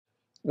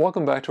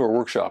Welcome back to our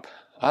workshop.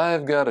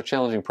 I've got a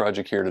challenging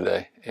project here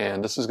today,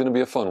 and this is going to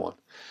be a fun one.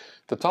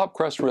 The top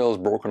crest rail is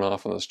broken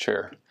off on this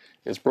chair.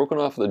 It's broken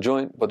off of the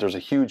joint, but there's a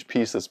huge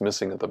piece that's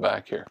missing at the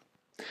back here.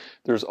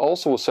 There's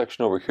also a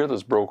section over here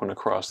that's broken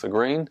across the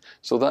grain,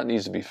 so that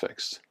needs to be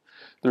fixed.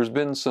 There's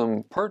been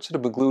some parts that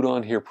have been glued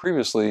on here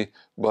previously,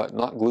 but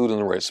not glued in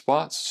the right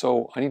spots,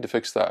 so I need to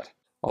fix that.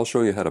 I'll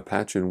show you how to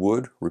patch in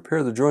wood,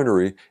 repair the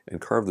joinery, and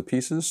carve the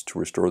pieces to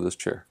restore this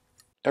chair.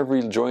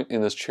 Every joint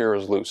in this chair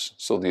is loose,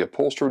 so the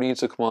upholstery needs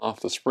to come off,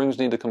 the springs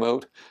need to come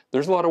out.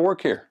 There's a lot of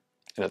work here,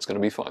 and it's going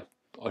to be fun.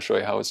 I'll show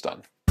you how it's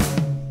done.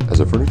 As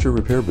a furniture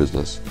repair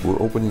business,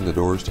 we're opening the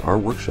doors to our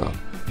workshop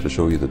to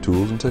show you the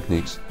tools and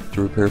techniques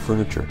to repair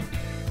furniture.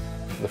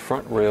 The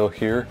front rail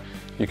here,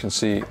 you can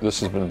see this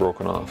has been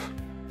broken off.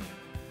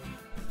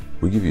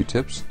 We give you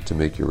tips to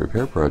make your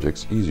repair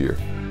projects easier.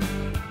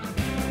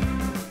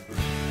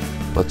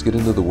 Let's get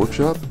into the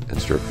workshop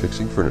and start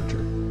fixing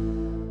furniture.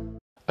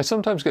 I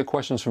sometimes get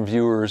questions from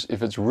viewers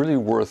if it's really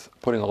worth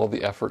putting all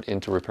the effort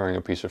into repairing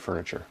a piece of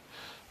furniture.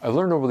 I've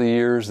learned over the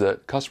years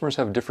that customers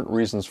have different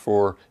reasons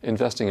for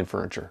investing in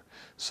furniture.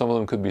 Some of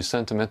them could be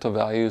sentimental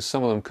values,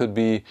 some of them could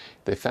be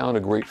they found a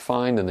great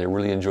find and they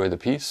really enjoy the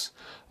piece.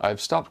 I've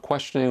stopped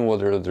questioning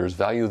whether there's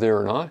value there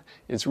or not.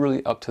 It's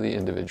really up to the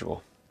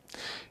individual.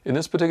 In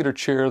this particular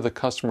chair, the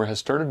customer has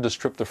started to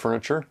strip the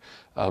furniture.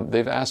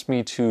 They've asked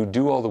me to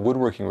do all the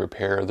woodworking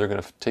repair. They're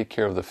going to take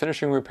care of the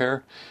finishing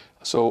repair.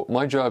 So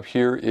my job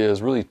here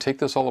is really take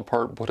this all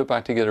apart, put it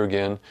back together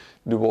again,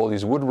 do all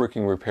these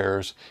woodworking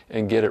repairs,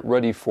 and get it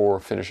ready for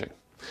finishing.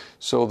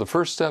 So the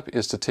first step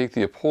is to take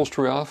the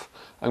upholstery off.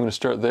 I'm going to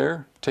start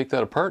there, take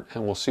that apart,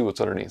 and we'll see what's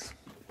underneath.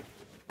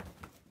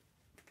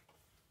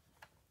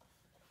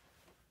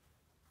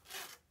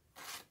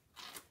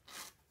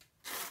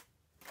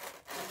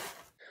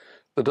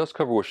 The dust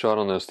cover was shot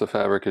on this. The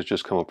fabric has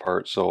just come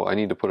apart, so I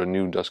need to put a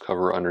new dust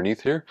cover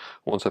underneath here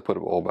once I put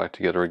it all back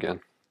together again.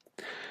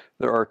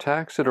 There are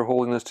tacks that are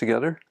holding this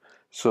together,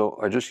 so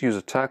I just use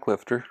a tack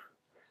lifter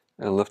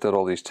and lift out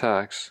all these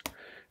tacks,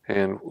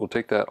 and we'll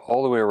take that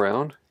all the way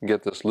around,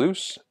 get this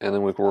loose, and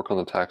then we can work on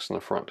the tacks in the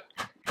front.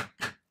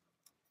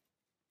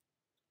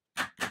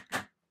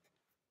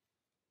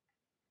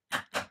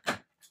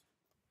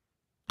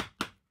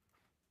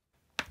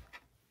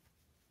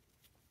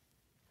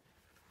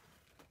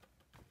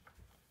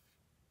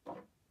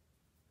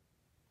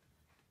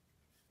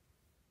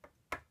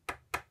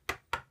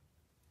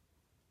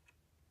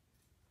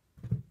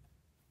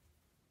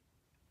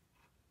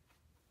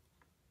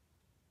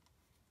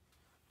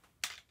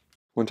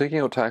 When taking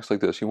out tacks like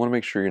this, you want to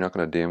make sure you're not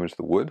going to damage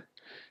the wood,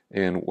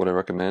 and what I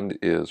recommend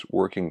is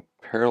working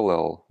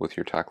parallel with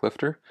your tack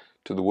lifter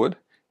to the wood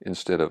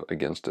instead of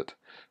against it.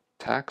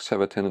 Tacks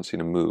have a tendency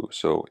to move,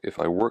 so if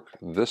I work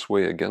this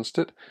way against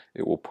it,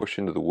 it will push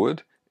into the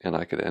wood and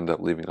I could end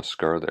up leaving a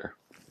scar there.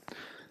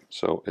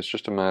 So it's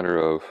just a matter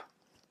of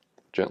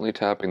gently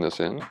tapping this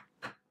in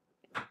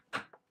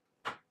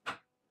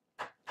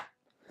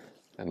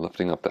and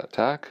lifting up that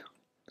tack,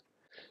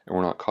 and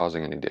we're not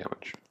causing any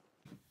damage.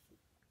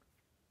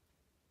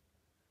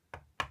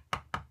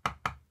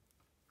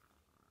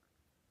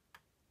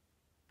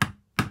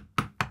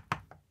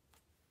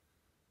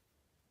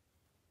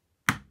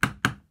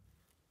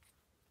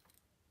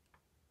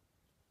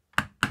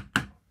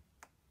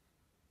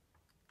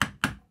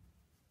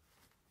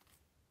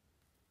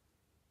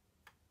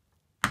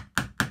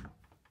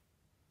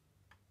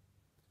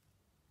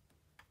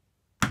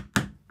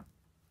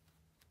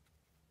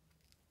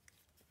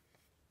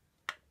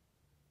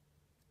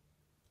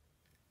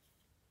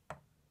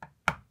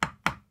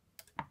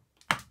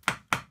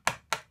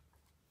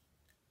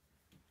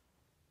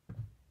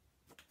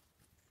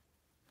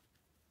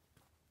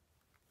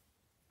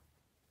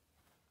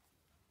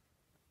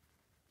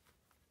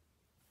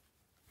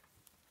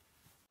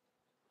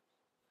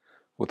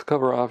 With the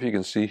cover off, you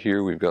can see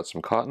here we've got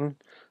some cotton.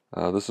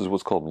 This is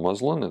what's called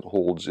muslin. It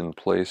holds in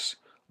place.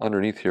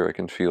 Underneath here I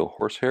can feel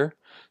horsehair.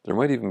 There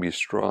might even be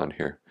straw in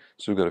here.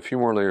 So we've got a few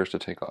more layers to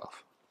take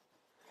off.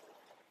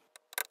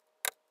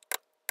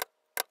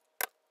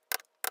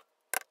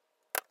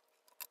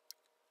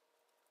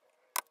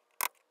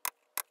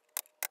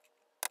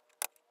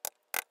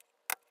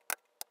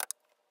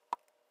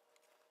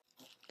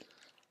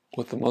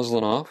 With the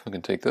muslin off, I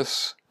can take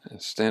this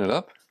and stand it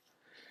up,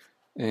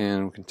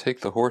 and we can take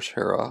the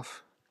horsehair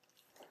off.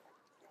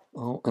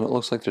 Oh, and it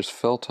looks like there's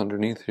felt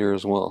underneath here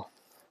as well.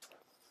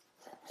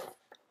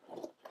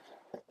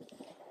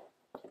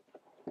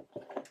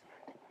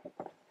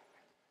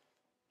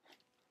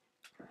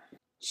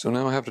 So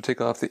now I have to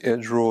take off the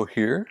edge roll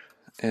here,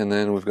 and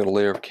then we've got a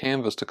layer of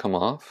canvas to come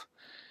off,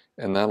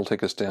 and that'll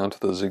take us down to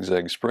the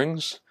zigzag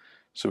springs,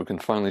 so we can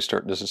finally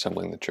start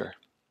disassembling the chair.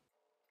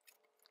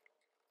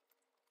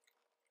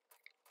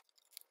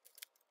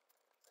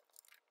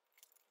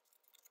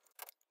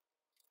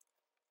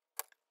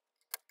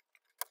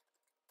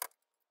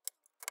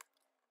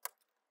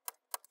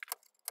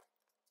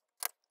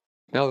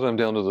 Now that I'm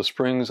down to the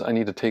springs, I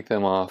need to take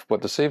them off,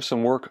 but to save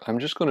some work, I'm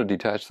just going to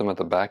detach them at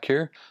the back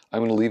here.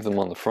 I'm going to leave them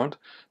on the front.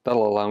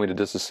 That'll allow me to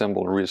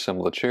disassemble and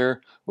reassemble the chair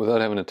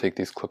without having to take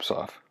these clips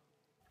off.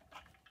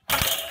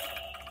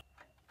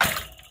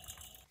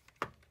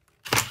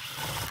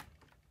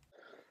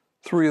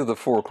 Three of the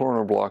four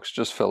corner blocks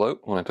just fell out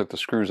when I took the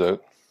screws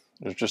out.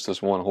 There's just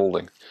this one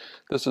holding.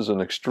 This is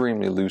an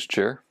extremely loose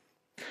chair,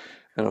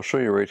 and I'll show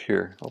you right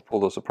here. I'll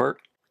pull this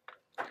apart.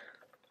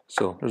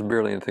 So there's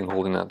barely anything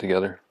holding that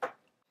together.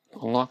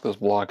 I'll knock this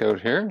block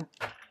out here.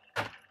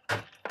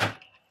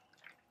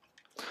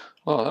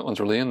 Oh, that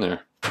one's really in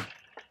there.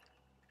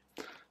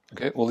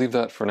 Okay, we'll leave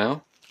that for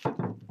now.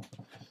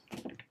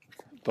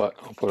 But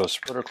I'll put a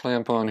spreader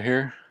clamp on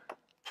here.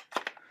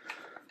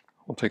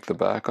 We'll take the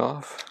back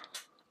off.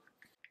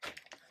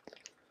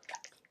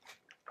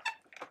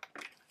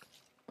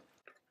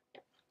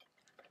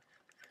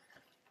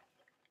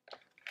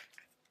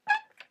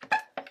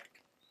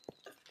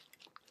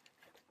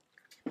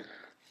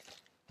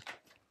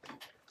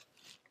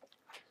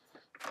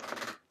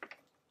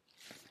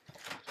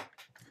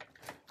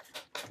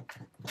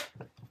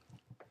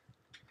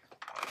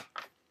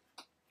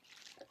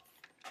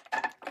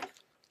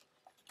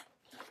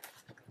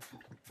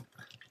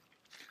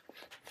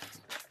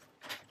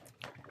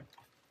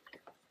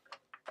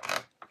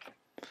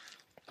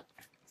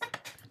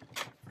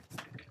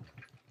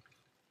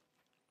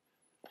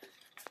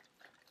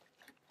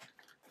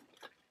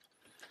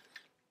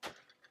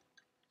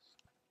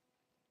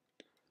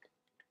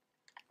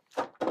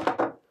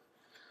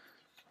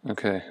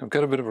 Okay, I've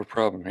got a bit of a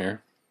problem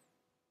here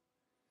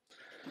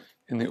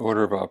in the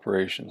order of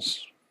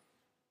operations.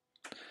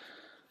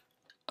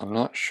 I'm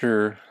not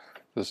sure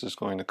this is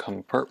going to come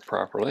apart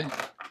properly.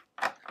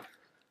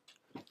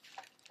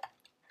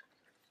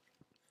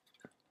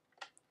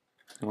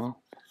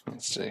 Well,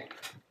 let's see.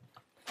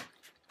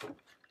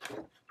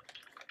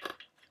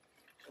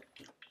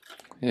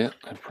 Yeah,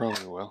 I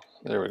probably will.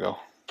 There we go.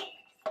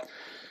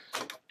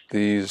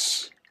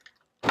 These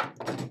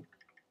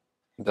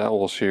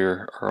dowels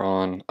here are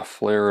on a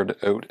flared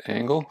out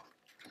angle,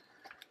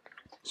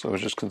 so I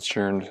was just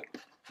concerned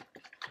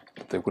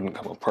that they wouldn't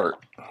come apart.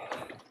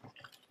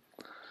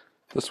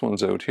 This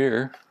one's out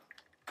here.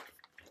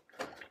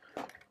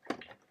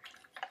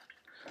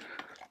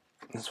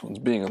 This one's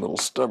being a little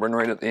stubborn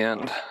right at the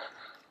end.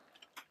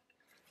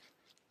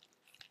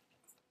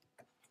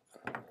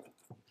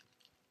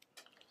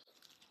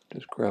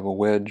 Just grab a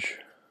wedge,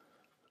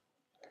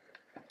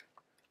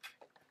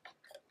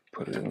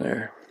 put it in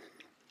there,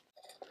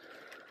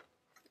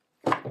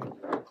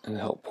 and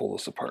help pull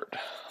this apart.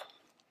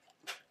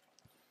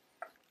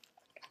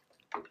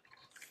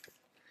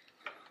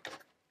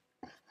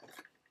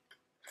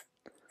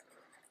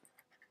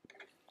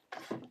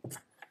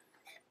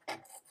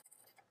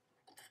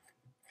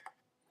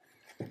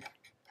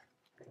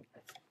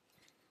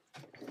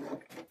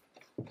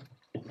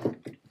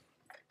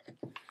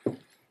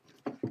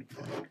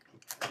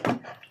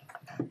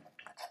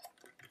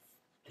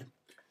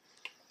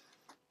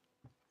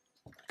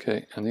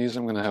 Okay, and these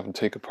I'm going to have them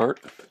take apart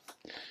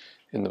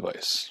in the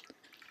vise.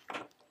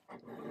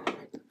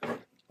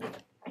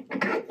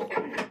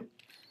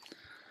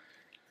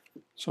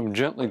 So I'm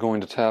gently going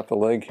to tap the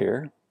leg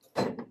here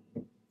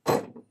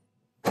to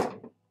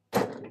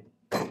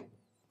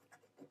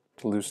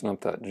loosen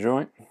up that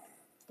joint.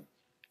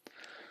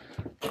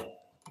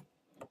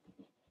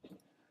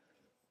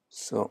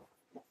 So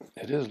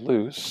it is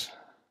loose.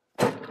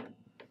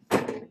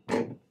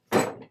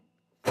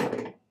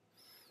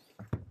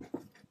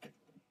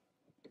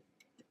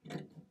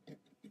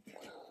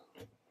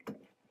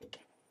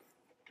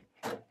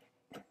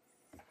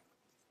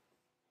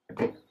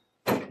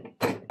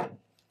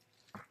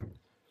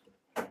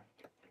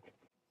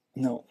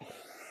 No,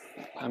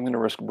 I'm going to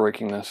risk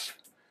breaking this.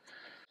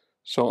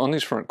 So on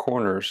these front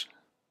corners,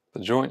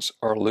 the joints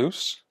are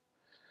loose,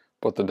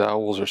 but the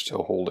dowels are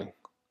still holding.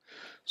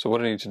 So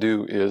what I need to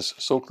do is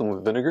soak them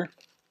with vinegar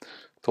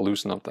to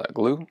loosen up that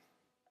glue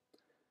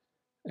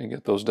and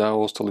get those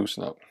dowels to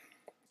loosen up.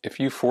 If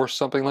you force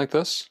something like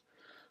this,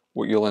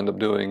 what you'll end up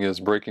doing is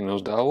breaking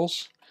those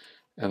dowels,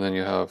 and then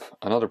you have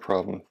another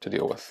problem to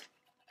deal with.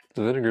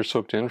 The vinegar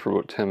soaked in for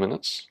about 10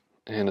 minutes,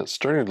 and it's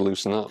starting to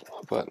loosen up,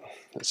 but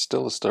it's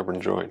still a stubborn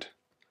joint.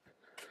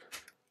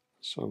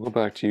 So I'll go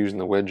back to using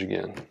the wedge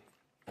again.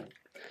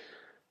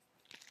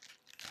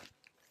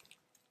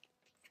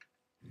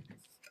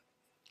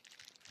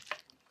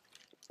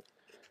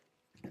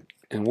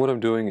 And what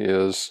I'm doing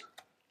is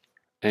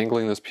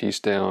angling this piece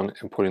down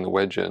and putting the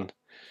wedge in.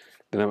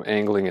 Then I'm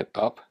angling it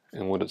up,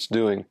 and what it's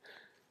doing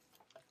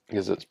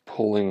is it's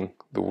pulling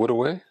the wood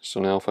away.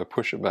 So now if I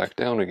push it back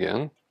down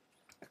again,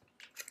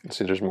 you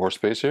see there's more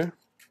space here.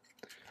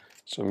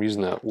 So I'm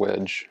using that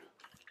wedge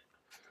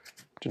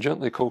to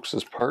gently coax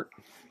this part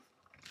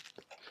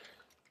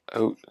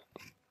out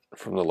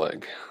from the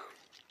leg.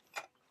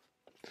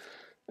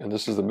 And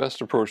this is the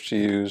best approach to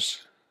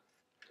use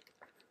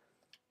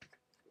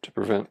to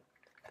prevent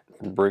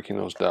breaking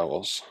those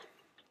dowels.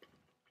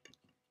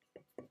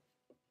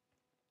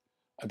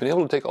 I've been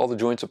able to take all the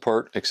joints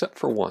apart except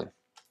for one.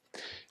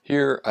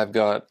 Here I've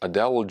got a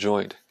dowel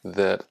joint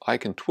that I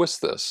can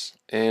twist this,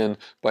 and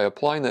by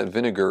applying that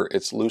vinegar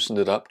it's loosened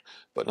it up,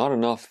 but not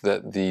enough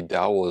that the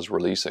dowel is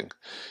releasing.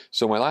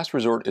 So my last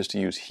resort is to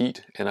use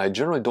heat, and I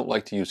generally don't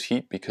like to use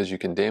heat because you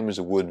can damage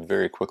the wood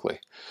very quickly.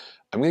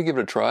 I'm going to give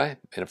it a try,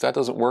 and if that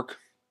doesn't work,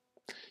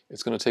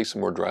 it's going to take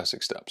some more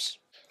drastic steps.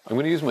 I'm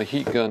going to use my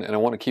heat gun, and I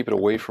want to keep it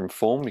away from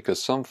foam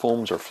because some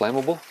foams are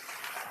flammable.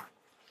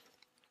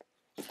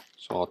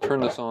 So I'll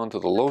turn this on to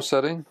the low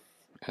setting,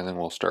 and then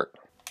we'll start.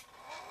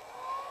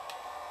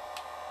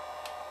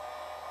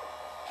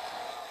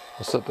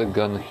 I'll set the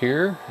gun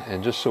here,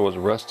 and just so it's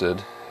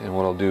rested, and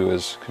what I'll do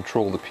is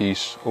control the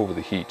piece over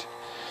the heat.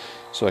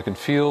 So I can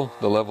feel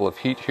the level of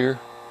heat here.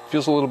 It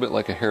feels a little bit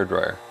like a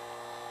hairdryer.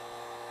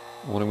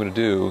 What I'm going to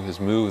do is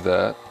move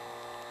that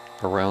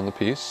around the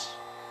piece,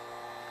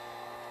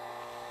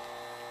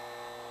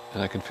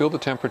 and I can feel the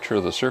temperature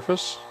of the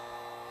surface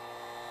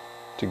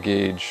to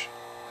gauge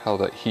how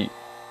that heat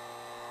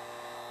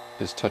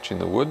is touching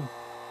the wood.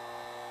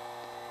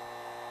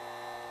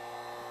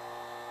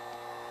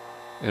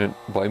 And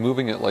by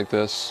moving it like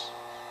this,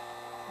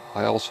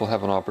 I also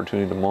have an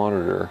opportunity to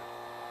monitor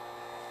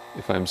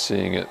if I'm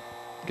seeing it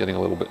getting a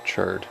little bit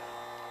charred.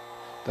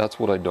 That's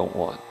what I don't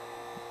want.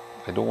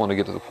 I don't want to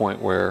get to the point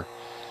where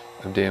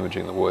I'm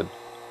damaging the wood.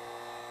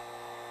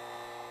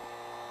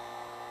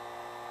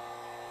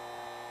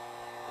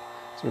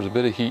 So there's a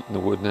bit of heat in the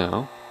wood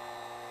now.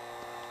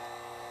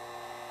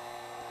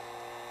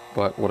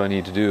 But what I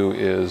need to do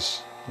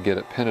is get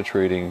it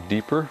penetrating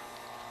deeper.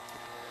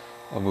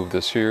 I'll move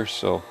this here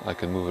so I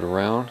can move it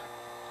around.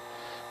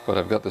 But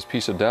I've got this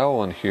piece of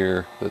dowel in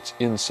here that's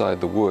inside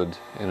the wood,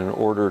 and in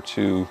order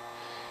to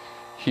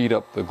heat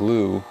up the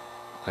glue,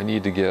 I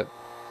need to get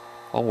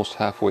almost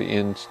halfway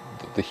in,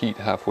 the heat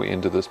halfway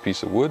into this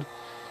piece of wood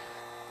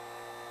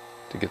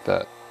to get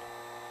that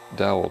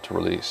dowel to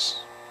release.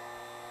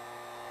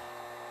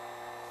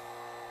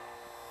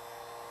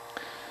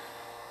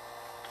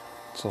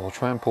 So I'll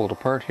try and pull it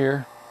apart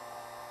here.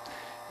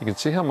 You can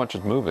see how much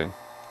it's moving,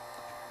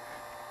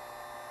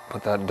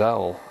 but that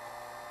dowel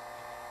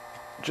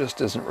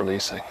just isn't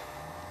releasing.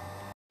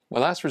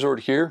 My last resort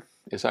here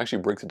is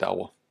actually break the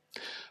dowel.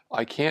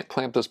 I can't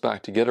clamp this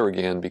back together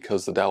again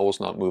because the dowel's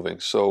not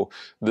moving, so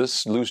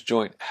this loose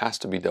joint has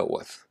to be dealt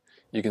with.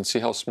 You can see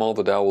how small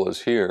the dowel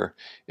is here.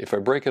 If I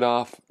break it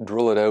off,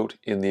 drill it out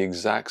in the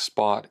exact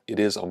spot it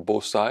is on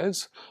both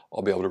sides,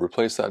 I'll be able to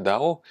replace that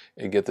dowel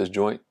and get this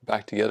joint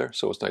back together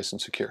so it's nice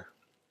and secure.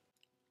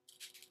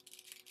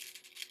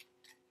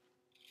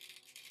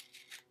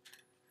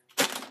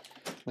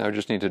 Now I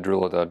just need to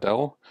drill out that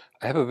dowel.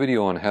 I have a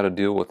video on how to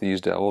deal with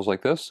these dowels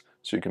like this,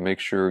 so you can make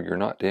sure you're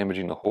not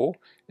damaging the hole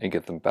and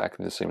get them back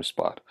in the same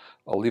spot.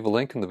 I'll leave a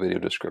link in the video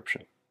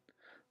description.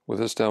 With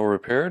this dowel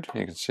repaired,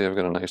 you can see I've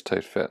got a nice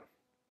tight fit.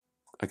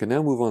 I can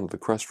now move on to the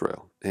crest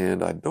rail,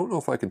 and I don't know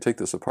if I can take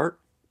this apart.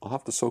 I'll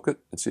have to soak it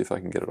and see if I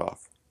can get it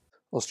off.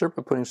 I'll start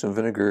by putting some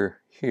vinegar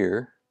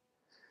here,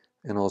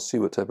 and I'll see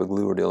what type of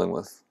glue we're dealing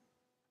with.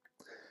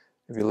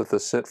 If you let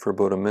this sit for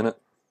about a minute,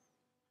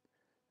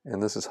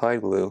 and this is high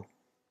glue,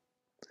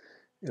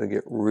 it'll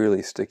get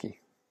really sticky.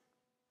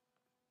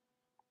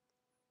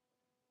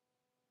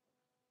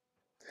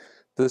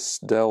 This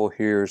dowel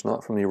here is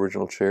not from the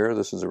original chair,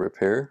 this is a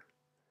repair.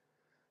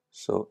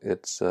 So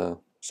it's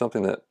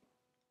something that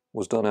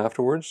was done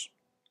afterwards.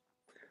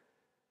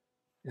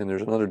 And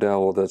there's another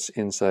dowel that's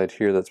inside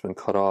here that's been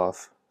cut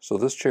off. So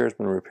this chair has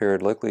been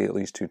repaired likely at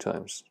least 2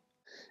 times.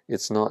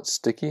 It's not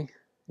sticky,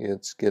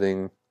 it's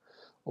getting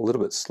a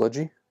little bit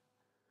sludgy.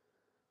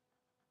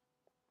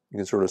 You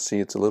can sort of see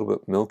it's a little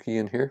bit milky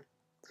in here.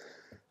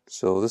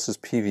 So this is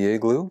PVA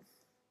glue.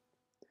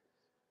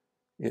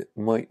 It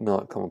might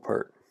not come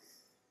apart.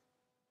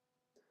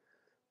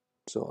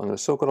 So I'm going to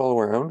soak it all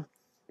around,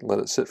 let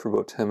it sit for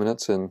about 10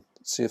 minutes and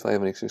see if I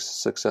have any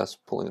success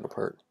pulling it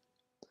apart.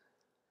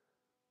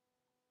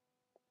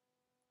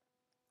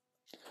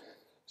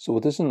 So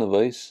with this in the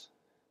vise,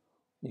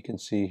 you can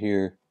see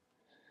here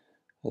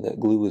how that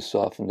glue is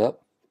softened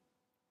up.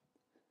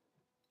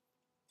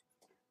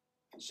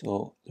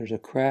 So there's a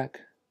crack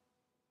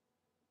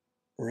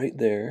right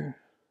there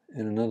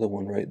and another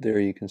one right there.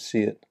 You can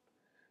see it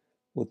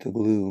with the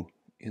glue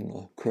in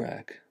the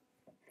crack.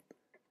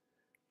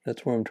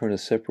 That's where I'm trying to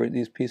separate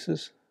these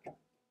pieces.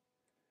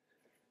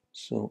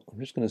 So I'm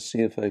just going to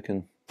see if I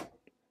can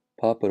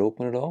pop it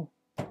open at all.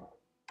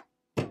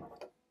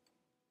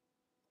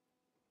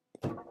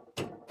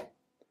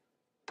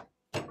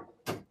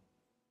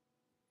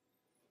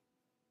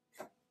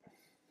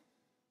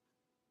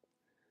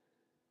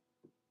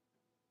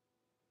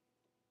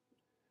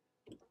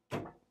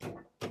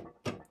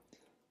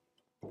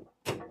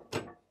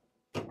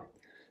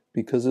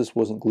 Because this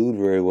wasn't glued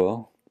very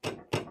well,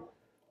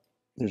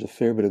 there's a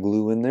fair bit of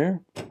glue in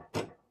there,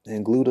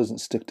 and glue doesn't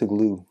stick to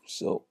glue,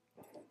 so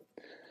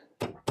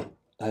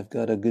I've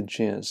got a good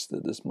chance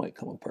that this might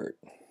come apart.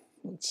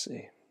 Let's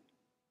see.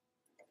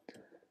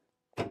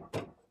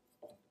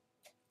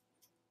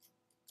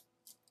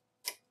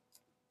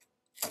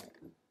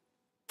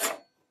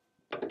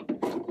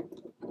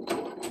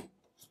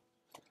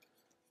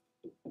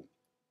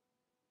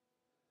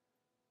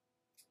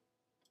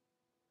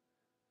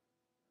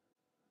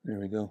 There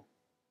we go.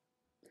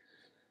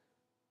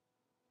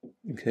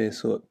 Okay,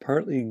 so it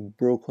partly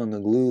broke on the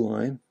glue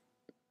line,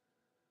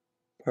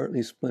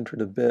 partly splintered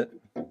a bit.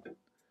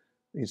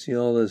 You see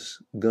all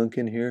this gunk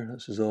in here?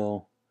 This is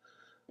all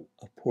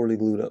a poorly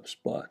glued up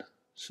spot.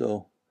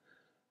 So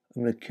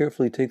I'm going to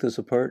carefully take this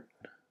apart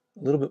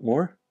a little bit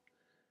more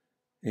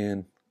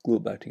and glue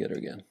it back together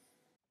again.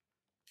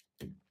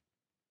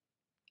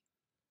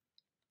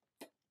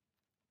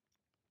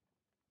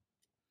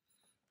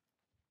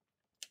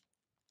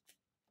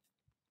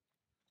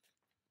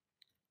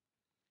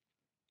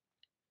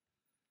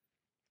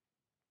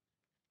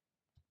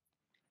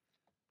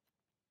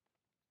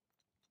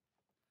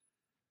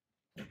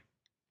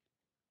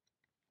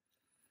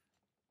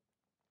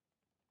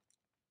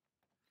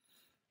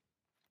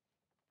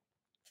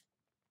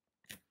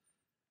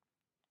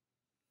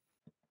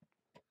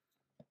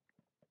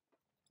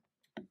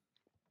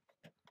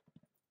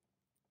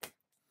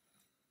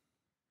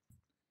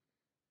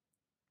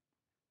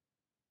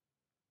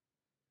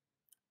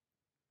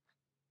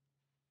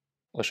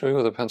 I'll show you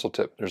with a pencil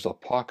tip. There's a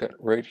pocket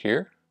right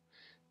here,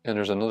 and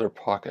there's another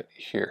pocket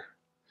here.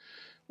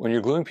 When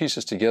you're gluing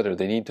pieces together,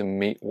 they need to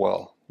mate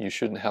well. You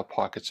shouldn't have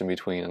pockets in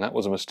between, and that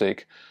was a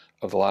mistake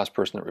of the last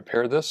person that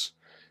repaired this,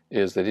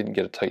 is they didn't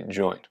get a tight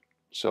joint.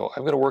 So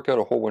I've got to work out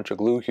a whole bunch of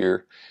glue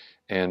here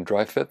and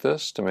dry fit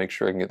this to make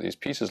sure I can get these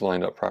pieces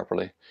lined up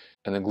properly,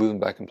 and then glue them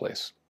back in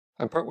place.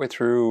 I'm partway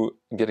through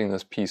getting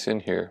this piece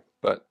in here,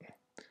 but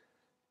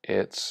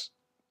it's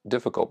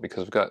difficult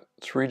because I've got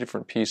 3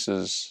 different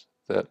pieces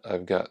that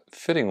I've got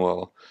fitting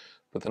well,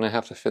 but then I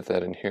have to fit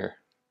that in here.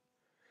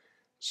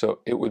 So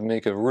it would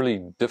make a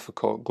really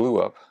difficult glue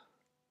up,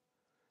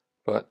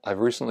 but I've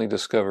recently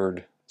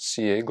discovered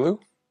CA glue.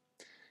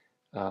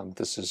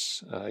 This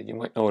is, you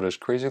might know it as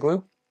crazy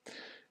glue.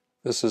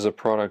 This is a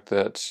product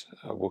that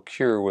will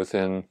cure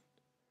within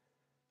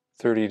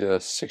 30 to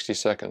 60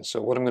 seconds.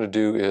 So what I'm going to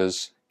do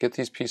is get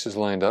these pieces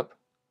lined up,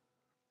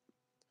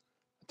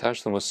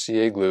 attach them with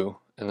CA glue,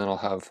 and then I'll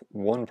have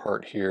one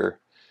part here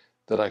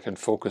that I can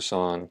focus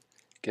on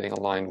getting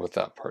aligned with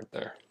that part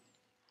there.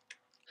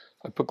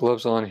 I put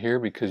gloves on here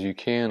because you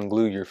can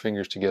glue your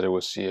fingers together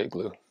with CA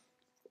glue.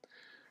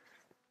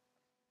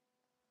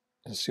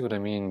 And see what I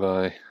mean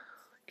by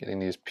getting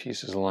these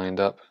pieces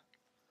lined up.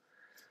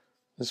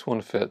 This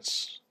one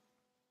fits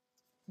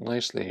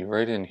nicely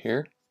right in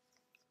here,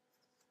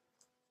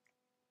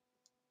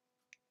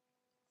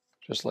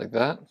 just like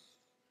that.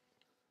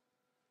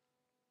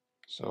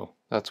 So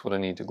that's what I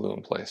need to glue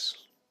in place.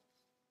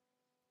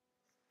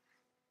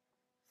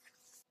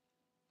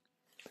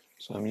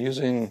 So I'm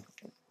using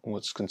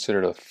what's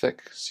considered a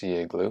thick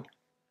CA glue,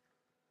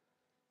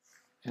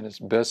 and it's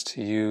best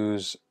to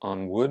use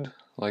on wood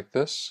like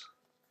this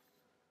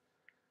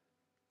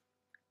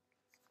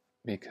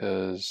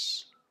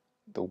because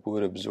the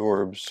wood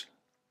absorbs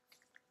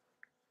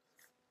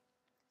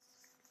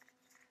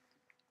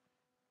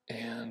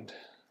and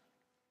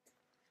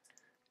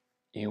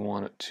you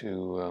want it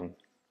to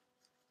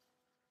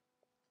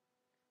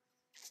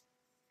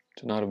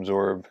not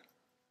absorb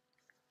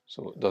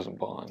so it doesn't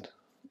bond.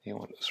 You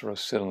want it to sort of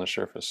sit on the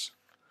surface.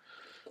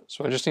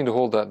 So I just need to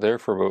hold that there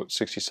for about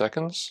 60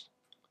 seconds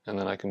and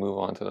then I can move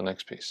on to the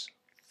next piece.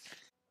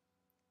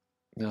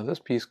 Now this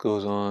piece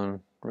goes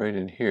on right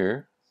in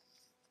here,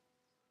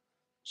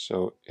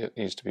 so it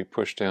needs to be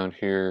pushed down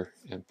here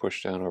and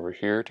pushed down over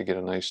here to get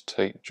a nice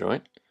tight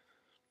joint.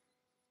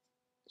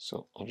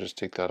 So I'll just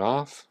take that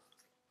off,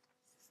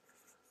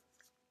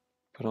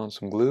 put on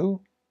some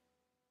glue,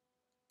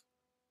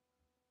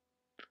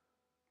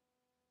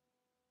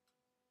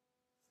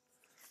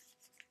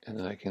 and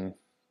then I can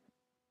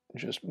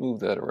just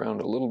move that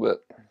around a little bit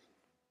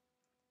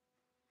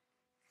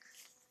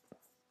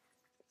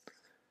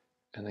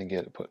and then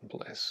get it put in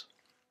place.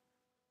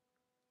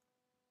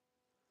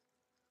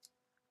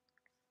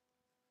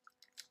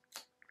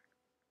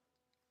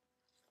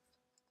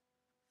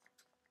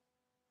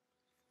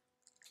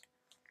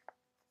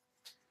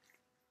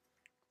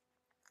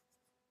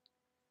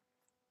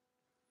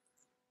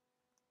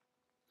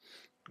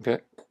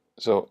 Okay,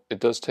 so it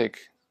does take,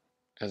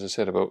 as I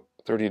said, about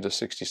 30 to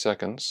 60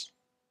 seconds.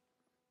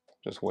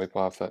 Just wipe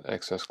off that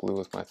excess glue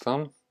with my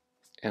thumb,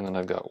 and then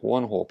I've got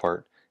one whole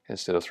part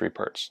instead of 3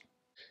 parts.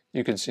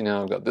 You can see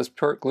now I've got this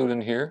part glued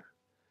in here,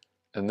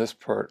 and this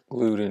part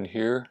glued in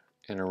here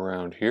and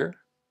around here.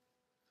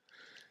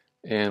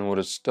 And what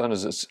it's done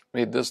is it's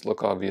made this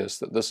look obvious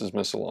that this is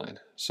misaligned.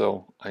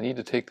 So I need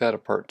to take that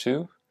apart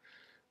too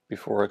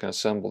before I can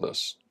assemble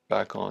this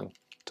back on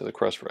to the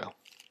crest rail.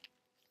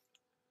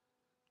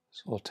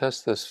 So we'll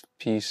test this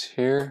piece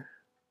here.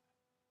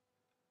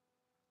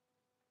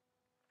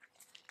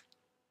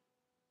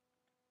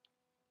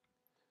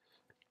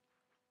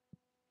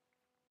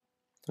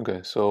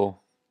 Okay, so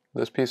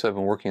this piece I've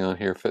been working on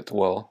here fits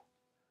well.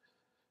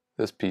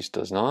 This piece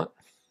does not,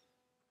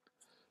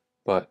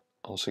 but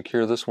I'll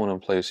secure this one in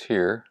place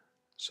here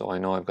so I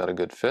know I've got a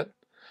good fit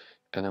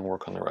and then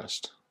work on the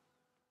rest.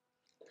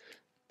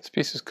 This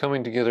piece is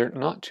coming together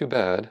not too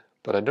bad,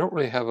 but I don't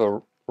really have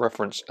a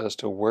reference as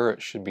to where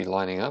it should be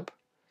lining up.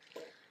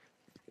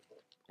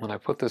 when I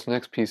put this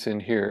next piece in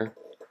here,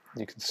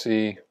 you can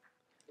see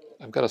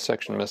I've got a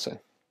section missing.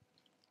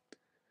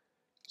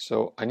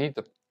 So I need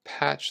to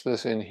patch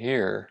this in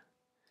here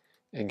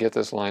and get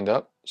this lined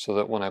up so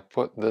that when I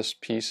put this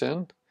piece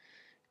in,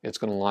 it's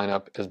going to line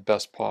up as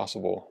best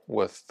possible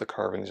with the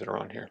carvings that are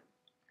on here.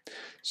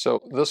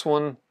 So this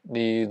one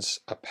needs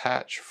a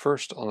patch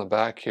first on the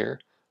back here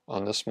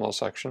on this small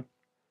section,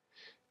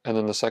 and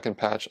then the second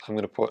patch I'm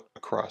going to put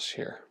across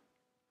here.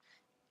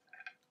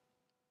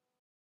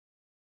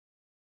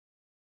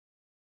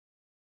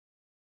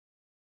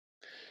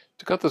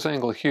 To cut this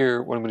angle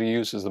here, what I'm going to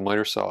use is the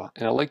miter saw,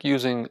 and I like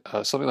using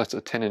something that's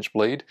a 10-inch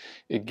blade.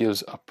 It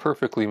gives a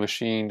perfectly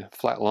machined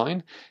flat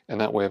line,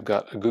 and that way I've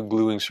got a good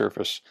gluing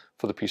surface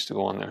for the piece to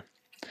go on there.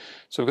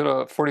 So I've got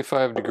a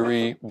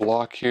 45-degree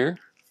block here.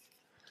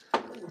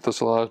 What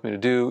this allows me to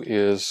do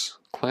is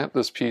clamp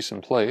this piece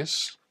in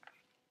place.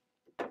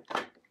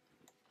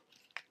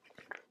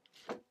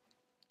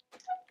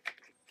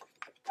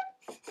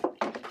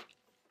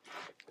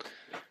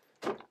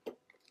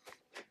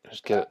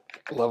 Just get it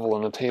level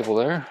on the table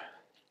there.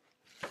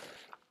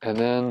 And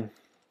then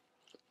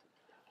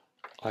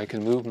I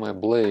can move my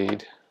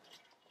blade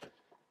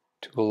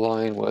to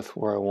align with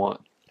where I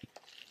want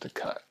to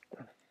cut.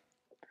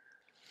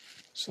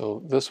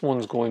 So this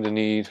one's going to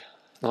need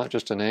not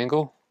just an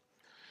angle,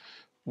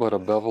 but a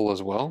bevel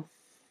as well.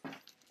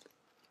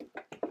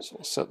 So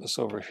I'll set this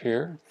over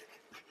here.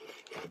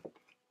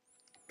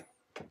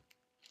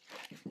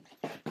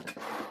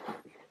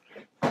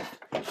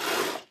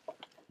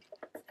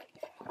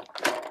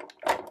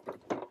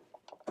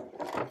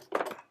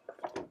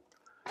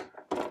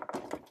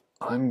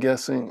 I'm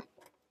guessing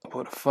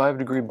about a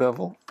 5-degree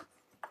bevel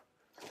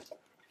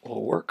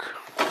will work.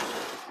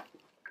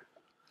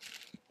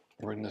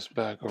 Bring this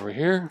back over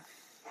here.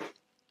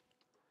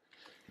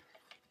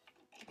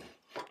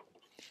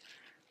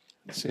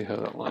 Let's see how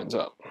that lines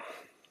up.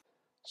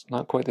 It's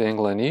not quite the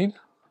angle I need.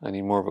 I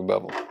need more of a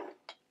bevel.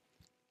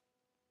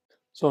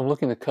 So I'm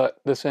looking to cut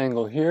this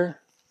angle here,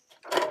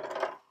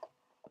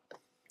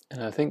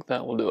 and I think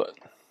that will do it.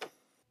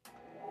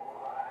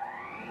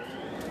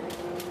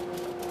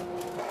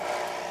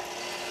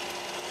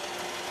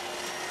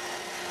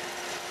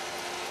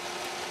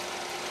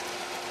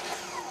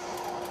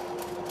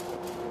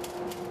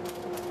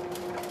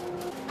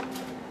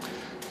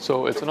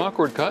 So it's an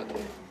awkward cut,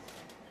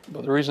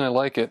 but the reason I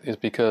like it is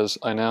because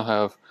I now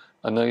have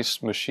a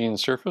nice machined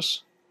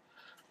surface.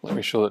 Let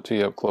me show that to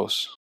you up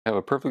close. I have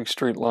a perfectly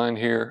straight line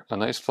here, a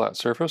nice flat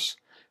surface,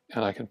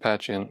 and I can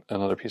patch in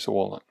another piece of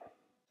walnut.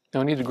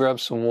 Now I need to grab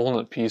some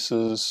walnut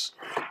pieces.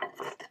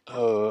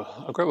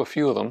 I'll grab a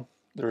few of them.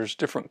 There's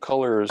different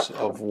colors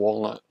of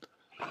walnut,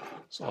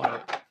 so I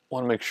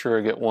want to make sure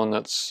I get one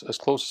that's as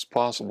close as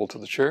possible to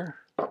the chair.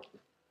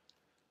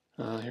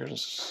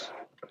 Here's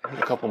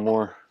a couple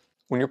more.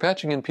 When you're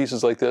patching in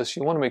pieces like this,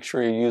 you want to make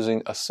sure you're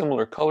using a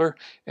similar color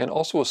and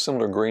also a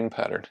similar grain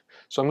pattern.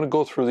 So I'm going to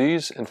go through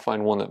these and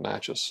find one that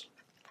matches.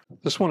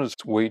 This one is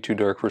way too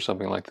dark for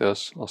something like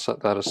this. I'll set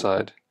that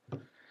aside.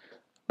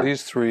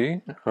 These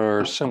three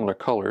are similar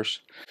colors,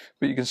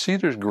 but you can see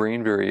there's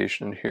grain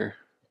variation in here.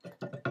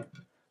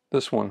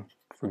 This one,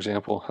 for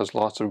example, has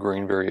lots of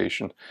grain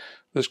variation.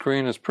 This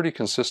grain is pretty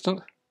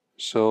consistent,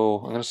 so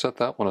I'm going to set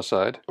that one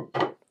aside.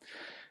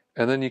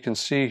 And then you can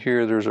see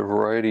here there's a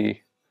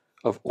variety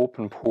of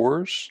open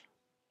pores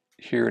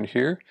here and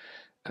here,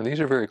 and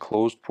these are very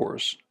closed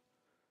pores.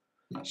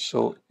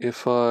 So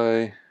if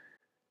I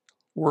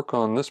work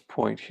on this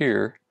point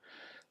here,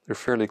 they're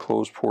fairly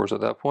closed pores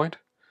at that point.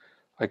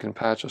 I can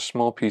patch a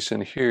small piece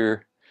in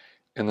here,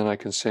 and then I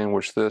can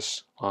sandwich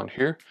this on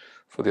here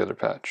for the other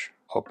patch.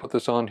 I'll put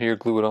this on here,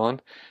 glue it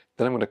on,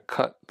 then I'm going to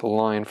cut the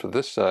line for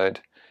this side,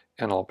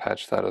 and I'll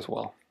patch that as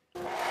well.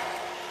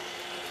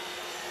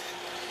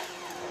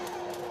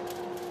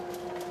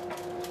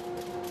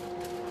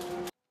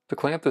 To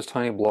clamp this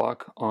tiny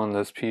block on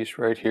this piece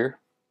right here,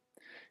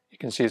 you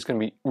can see it's going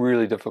to be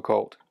really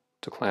difficult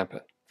to clamp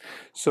it.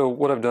 So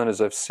what I've done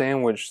is I've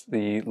sandwiched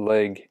the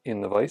leg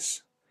in the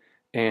vise,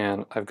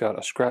 and I've got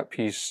a scrap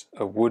piece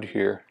of wood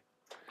here.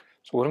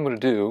 So what I'm going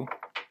to do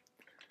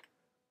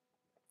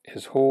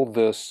is hold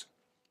this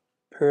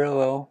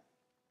parallel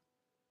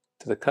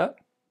to the cut,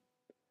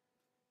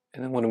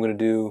 and then what I'm going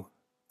to do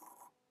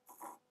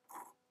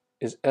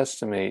is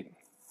estimate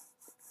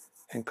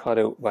and cut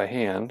out by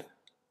hand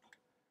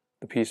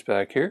the piece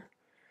back here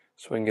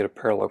so I can get a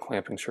parallel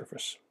clamping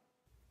surface.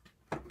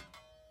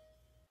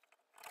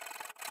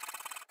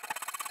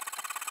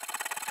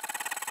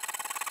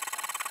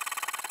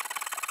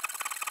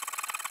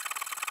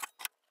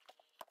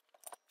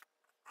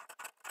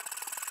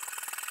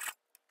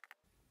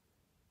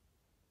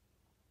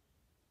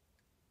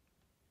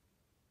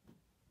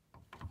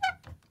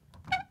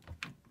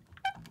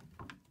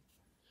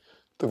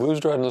 The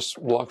glue's dried on this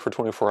block for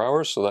 24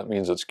 hours, so that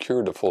means it's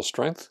cured to full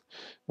strength.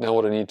 Now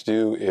what I need to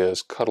do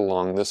is cut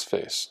along this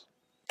face.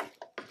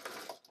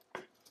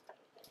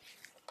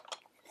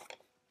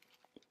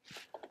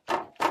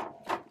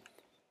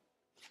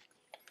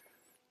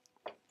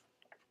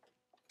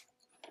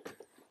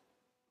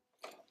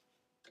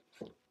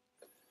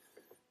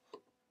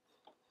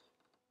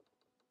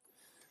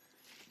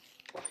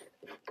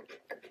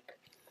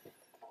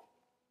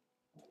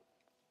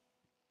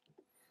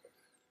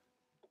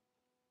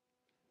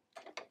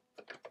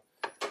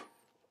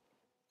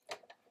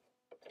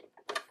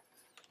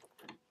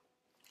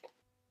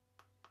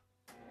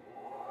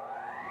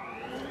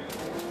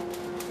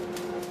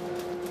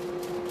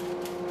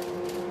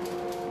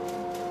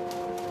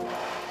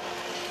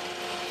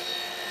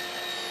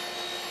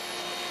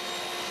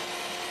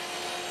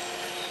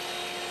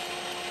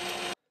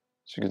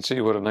 So you can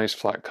see what a nice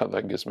flat cut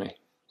that gives me.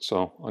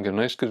 So I'll get a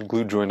nice good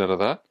glue joint out of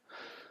that.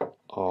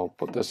 I'll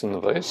put this in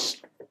the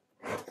vise.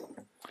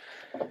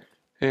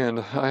 And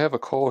I have a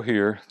caul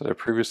here that I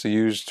previously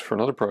used for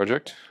another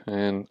project,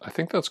 and I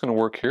think that's going to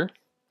work here.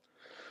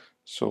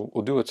 So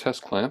we'll do a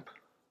test clamp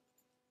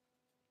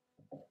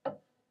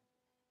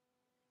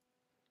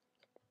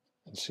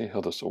and see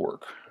how this will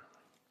work.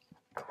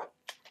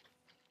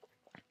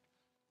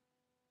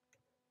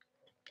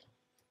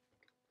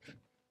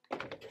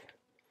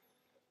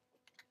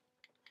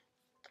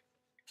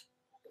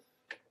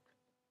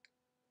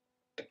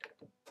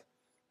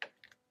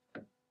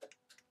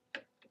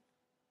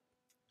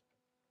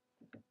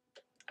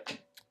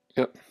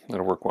 Yep,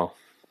 that'll work well.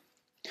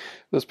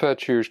 This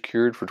patch here is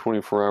cured for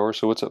 24 hours,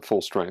 so it's at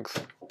full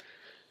strength.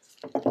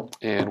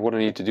 And what I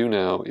need to do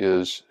now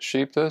is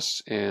shape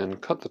this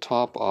and cut the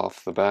top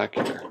off the back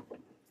here.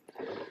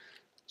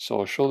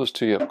 So I'll show this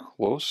to you up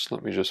close.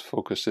 Let me just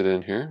focus it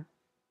in here.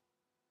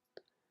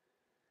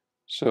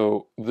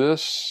 So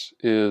this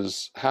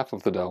is half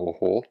of the dowel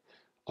hole.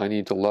 I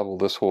need to level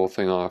this whole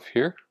thing off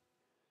here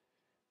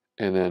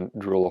and then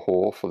drill a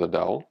hole for the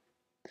dowel.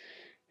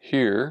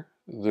 Here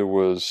there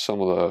was some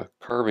of the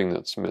carving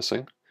that's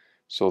missing,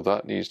 so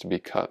that needs to be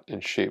cut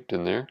and shaped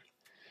in there.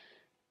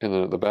 And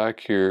then at the back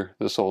here,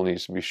 this all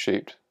needs to be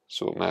shaped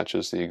so it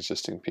matches the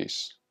existing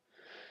piece.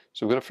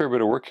 So we've got a fair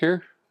bit of work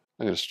here.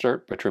 I'm going to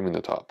start by trimming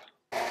the top.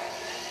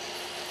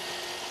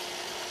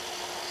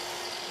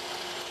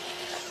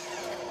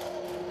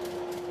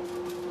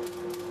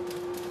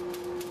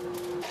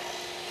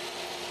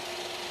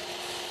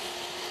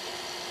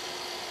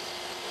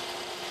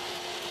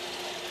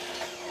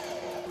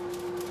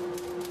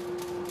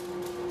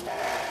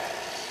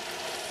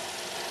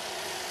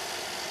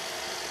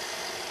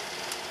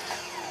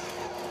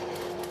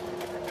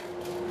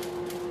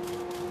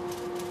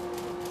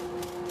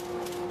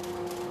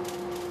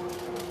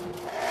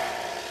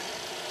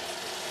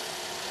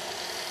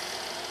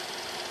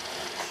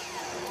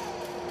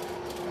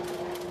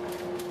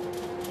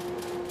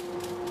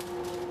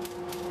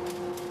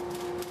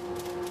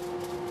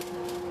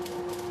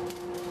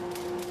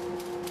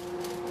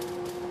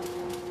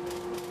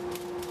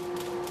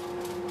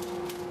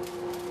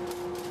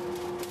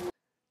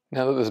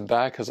 Now that this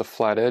back has a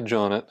flat edge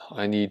on it,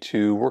 I need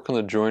to work on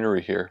the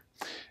joinery here.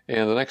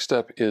 And the next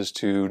step is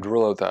to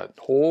drill out that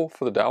hole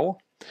for the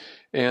dowel.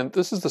 And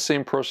this is the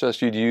same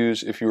process you'd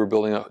use if you were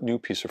building a new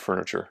piece of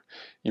furniture.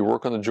 You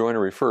work on the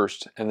joinery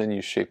first, and then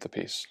you shape the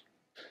piece.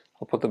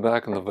 I'll put the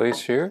back in the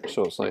vise here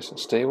so it's nice and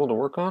stable to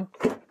work on.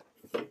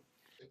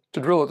 To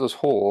drill out this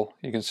hole,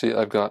 you can see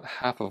I've got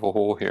half of a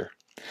hole here.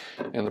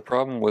 And the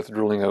problem with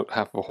drilling out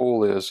half of a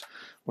hole is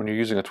when you're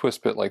using a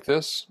twist bit like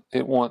this,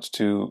 it wants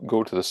to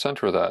go to the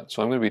center of that.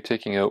 So I'm going to be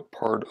taking out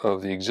part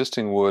of the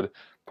existing wood,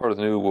 part of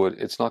the new wood.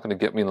 It's not going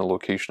to get me in the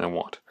location I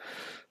want.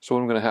 So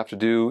what I'm going to have to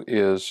do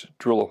is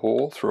drill a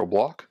hole through a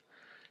block,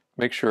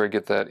 make sure I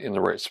get that in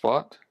the right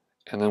spot,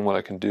 and then what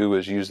I can do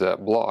is use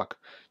that block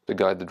to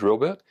guide the drill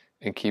bit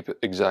and keep it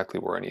exactly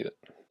where I need it.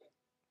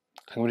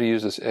 I'm going to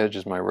use this edge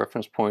as my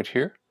reference point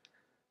here.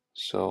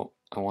 So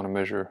I want to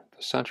measure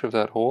the center of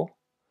that hole,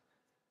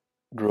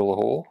 drill a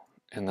hole,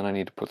 and then I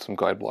need to put some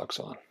guide blocks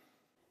on.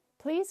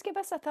 Please give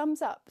us a thumbs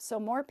up so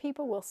more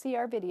people will see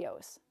our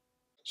videos.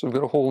 So I've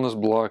got a hole in this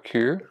block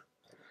here,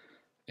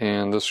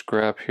 and this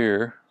scrap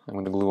here I'm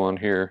going to glue on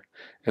here.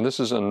 And this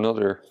is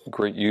another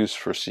great use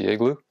for CA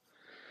glue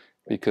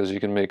because you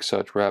can make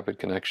such rapid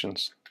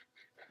connections.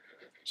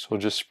 So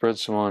just spread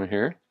some on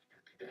here.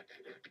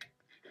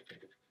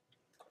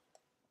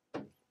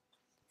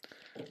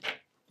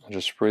 I'll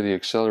just spray the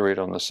accelerate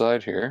on the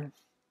side here.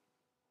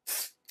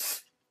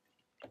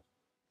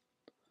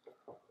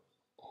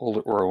 Hold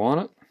it where I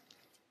want it.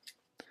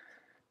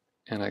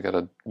 And I got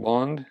a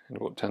bond in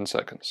about 10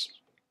 seconds.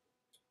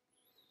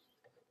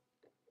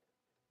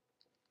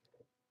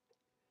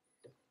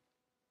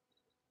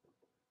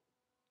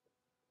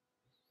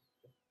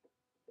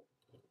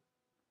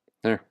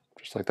 There,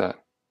 just like that.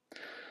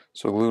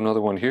 So glue another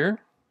one here,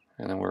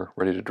 and then we're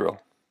ready to drill.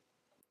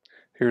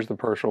 Here's the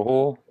partial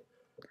hole.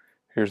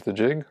 Here's the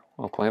jig.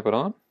 I'll clamp it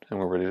on, and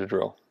we're ready to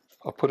drill.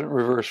 I'll put it in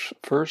reverse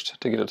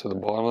first to get it to the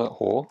bottom of that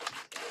hole,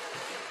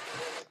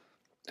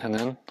 and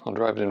then I'll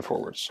drive it in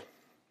forwards.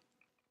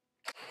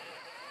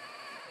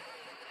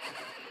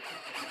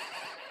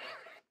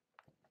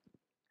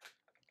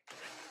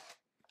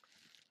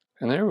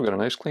 And there we've got a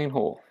nice clean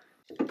hole.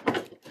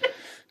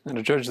 And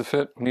to judge the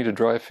fit, we need to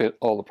dry fit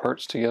all the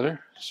parts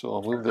together. So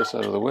I'll move this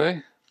out of the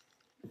way.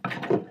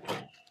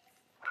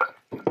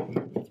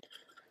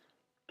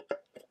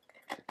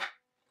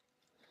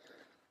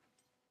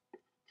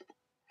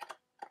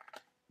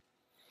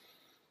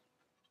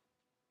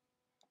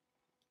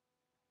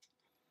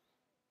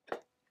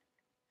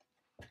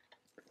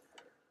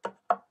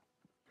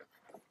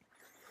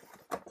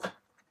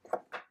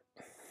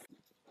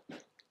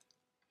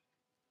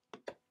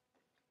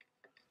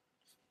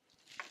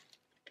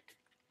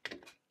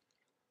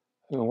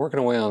 I've been working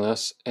away on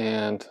this,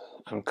 and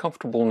I'm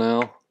comfortable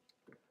now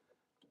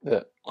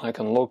that I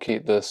can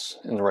locate this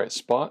in the right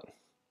spot.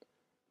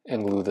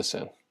 and glue this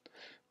in.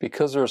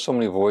 Because there are so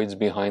many voids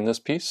behind this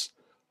piece,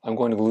 I'm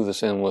going to glue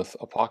this in with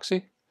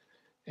epoxy,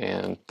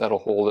 and that'll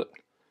hold it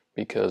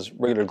because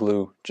regular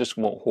glue just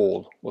won't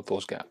hold with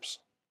those gaps.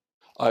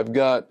 I've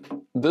got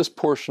this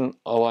portion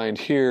aligned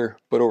here,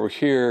 but over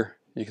here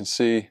you can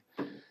see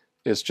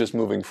it's just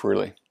moving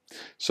freely.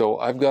 So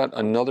I've got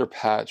another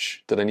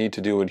patch that I need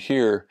to do in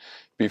here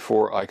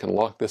before I can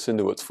lock this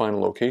into its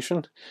final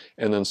location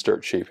and then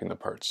start shaping the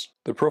parts.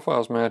 The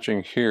profile's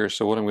matching here,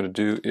 so what I'm going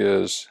to do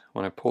is,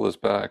 when I pull this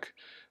back,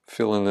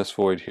 fill in this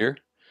void here.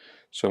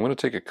 So I'm going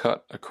to take a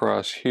cut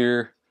across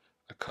here,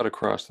 a cut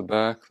across the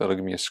back. That'll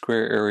give me a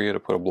square area to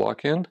put a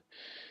block in.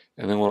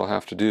 And then what I'll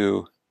have to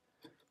do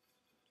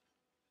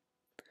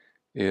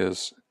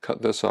is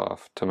cut this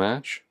off to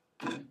match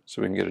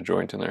so we can get a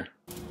joint in there.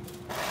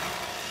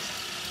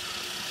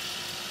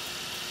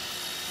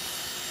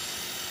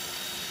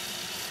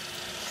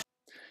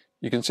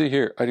 You can see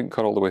here I didn't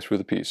cut all the way through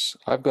the piece.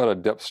 I've got a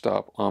depth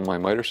stop on my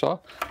miter saw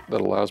that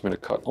allows me to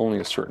cut only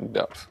a certain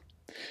depth.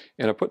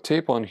 And I put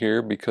tape on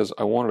here because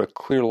I wanted a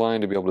clear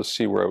line to be able to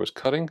see where I was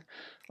cutting.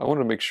 I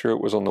wanted to make sure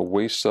it was on the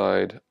waist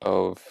side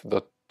of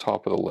the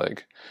top of the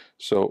leg.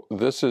 So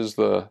this is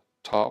the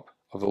top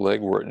of the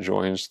leg where it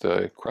joins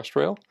the crest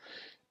rail,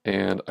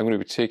 and I'm going to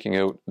be taking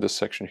out this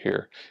section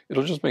here.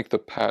 It'll just make the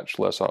patch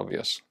less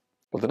obvious.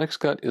 But the next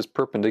cut is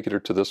perpendicular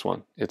to this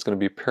one. It's going to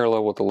be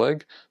parallel with the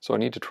leg, so I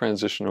need to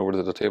transition over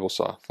to the table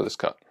saw for this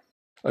cut.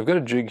 I've got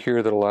a jig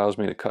here that allows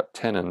me to cut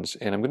tenons,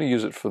 and I'm going to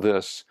use it for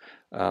this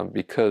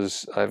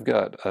because I've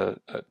got a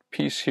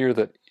piece here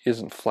that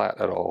isn't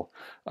flat at all.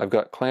 I've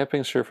got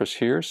clamping surface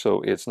here,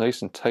 so it's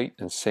nice and tight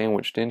and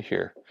sandwiched in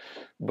here,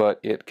 but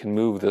it can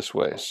move this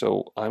way.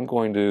 So I'm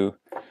going to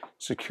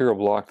secure a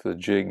block to the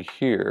jig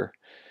here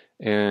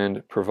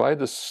and provide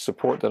the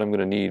support that I'm going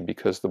to need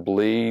because the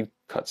blade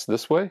cuts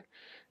this way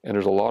and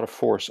there's a lot of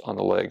force on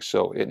the leg,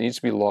 so it needs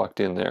to be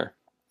locked in there.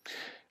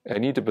 I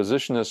need to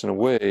position this in a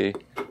way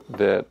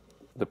that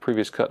the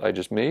previous cut I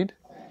just made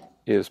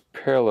is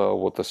parallel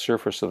with the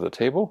surface of the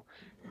table,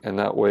 and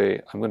that way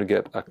I'm going to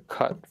get a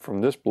cut from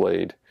this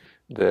blade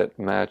that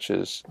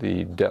matches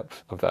the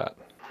depth of that.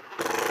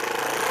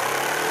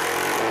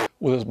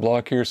 With this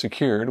block here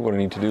secured, what I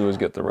need to do is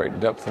get the right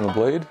depth in the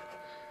blade.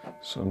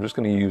 So I'm just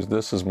going to use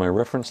this as my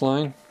reference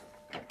line.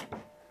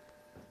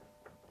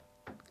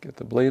 Get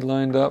the blade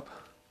lined up.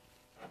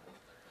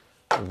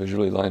 I'll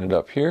visually line it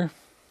up here,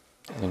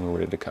 and then we're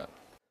ready to cut.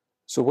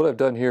 So what I've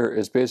done here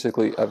is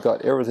basically I've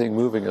got everything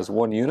moving as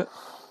one unit,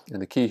 and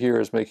the key here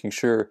is making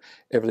sure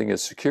everything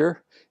is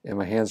secure and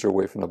my hands are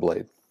away from the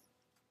blade.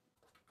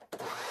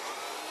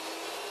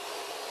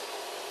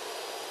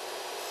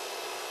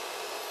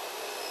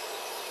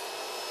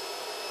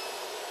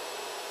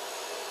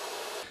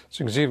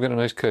 So you can see I've got a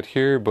nice cut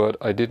here, but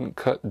I didn't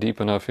cut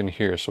deep enough in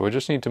here. So I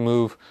just need to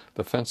move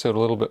the fence out a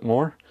little bit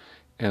more,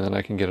 and then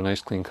I can get a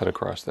nice clean cut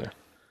across there.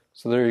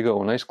 So there you go,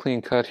 a nice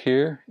clean cut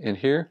here and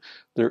here.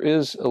 There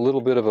is a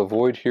little bit of a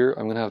void here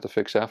I'm going to have to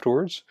fix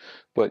afterwards,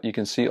 but you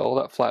can see all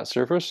that flat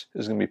surface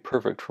is going to be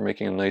perfect for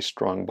making a nice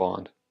strong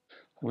bond.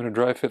 I'm going to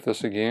dry fit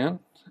this again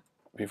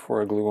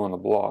before I glue on the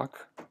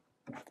block,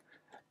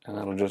 and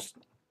that'll just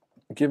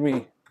give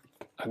me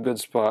a good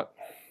spot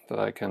that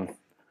I can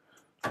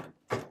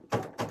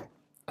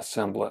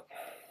assemble it.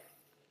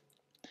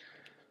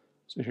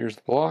 So here's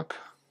the block.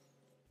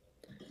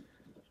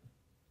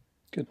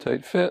 Good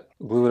tight fit,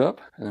 glue it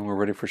up, and then we're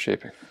ready for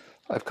shaping.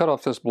 I've cut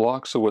off this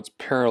block so it's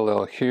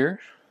parallel here,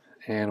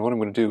 and what I'm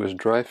going to do is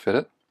dry fit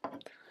it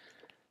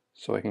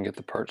so I can get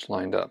the parts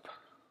lined up.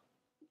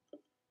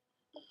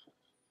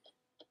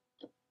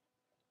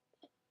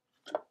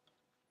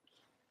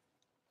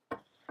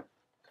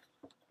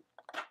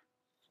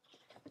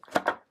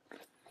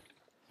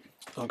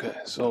 Okay,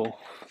 so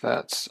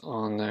that's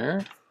on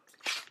there.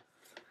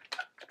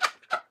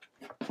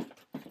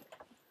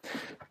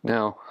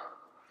 Now,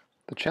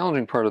 the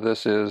challenging part of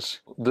this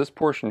is this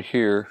portion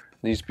here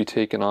needs to be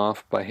taken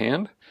off by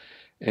hand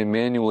and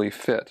manually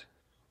fit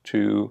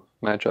to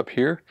match up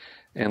here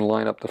and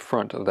line up the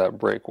front of that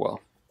brake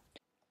well.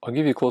 I'll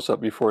give you a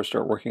close-up before I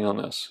start working on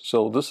this.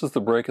 So this is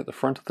the brake at the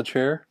front of the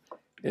chair.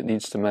 It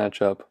needs to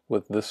match up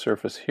with this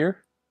surface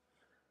here.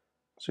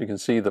 So you can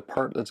see the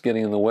part that's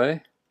getting in the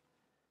way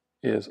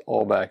is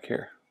all back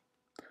here.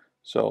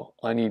 So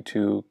I need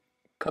to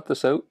cut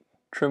this out,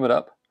 trim it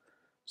up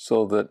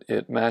so that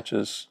it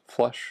matches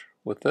flush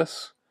with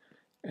this,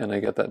 and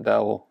I get that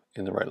dowel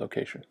in the right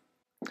location.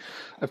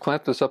 I've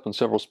clamped this up in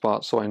several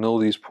spots so I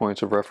know these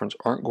points of reference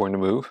aren't going to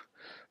move.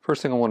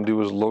 First thing I want to do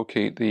is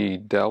locate the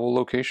dowel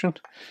location,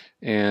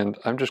 and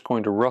I'm just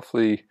going to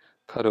roughly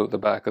cut out the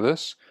back of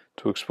this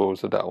to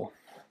expose the dowel.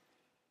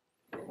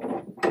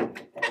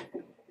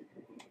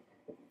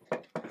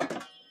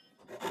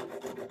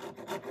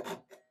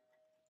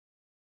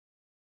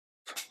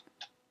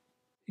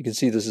 You can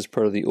see this is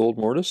part of the old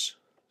mortise,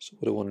 so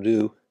what I want to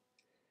do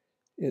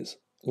is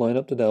line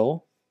up the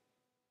dowel,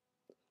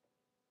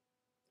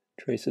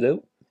 trace it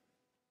out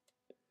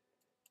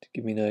to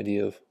give me an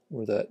idea of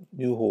where that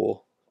new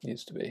hole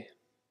needs to be.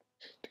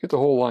 To get the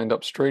hole lined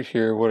up straight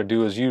here, what I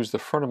do is use the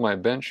front of my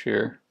bench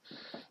here,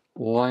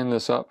 line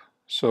this up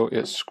so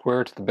it's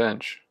square to the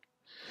bench.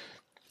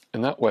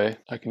 And that way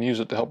I can use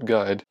it to help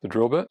guide the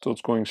drill bit so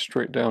it's going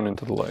straight down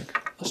into the leg.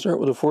 I'll start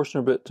with a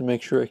Forstner bit to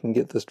make sure I can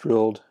get this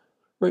drilled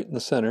right in the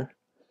center.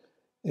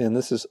 And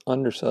this is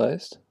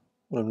undersized.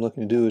 What I'm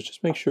looking to do is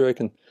just make sure I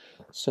can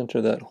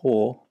center that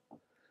hole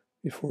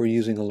before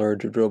using a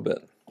larger drill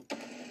bit.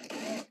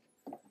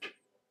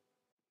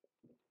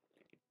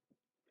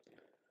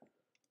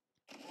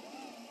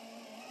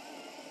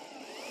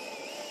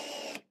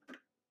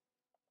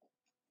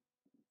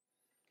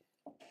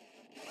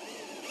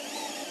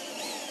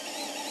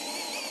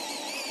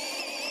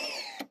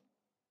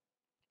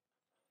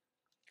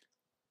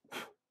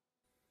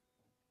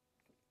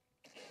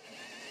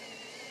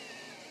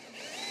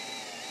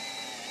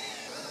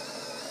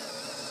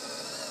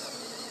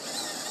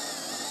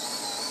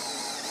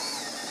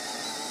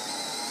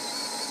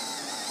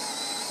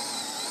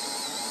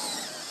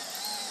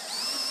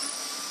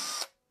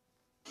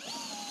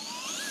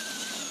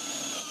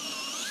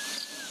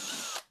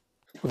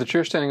 With the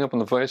chair standing up on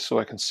the vise so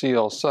I can see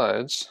all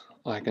sides,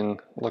 I can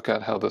look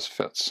at how this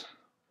fits.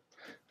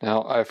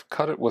 Now I've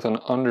cut it with an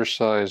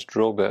undersized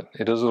drill bit.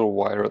 It is a little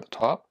wider at the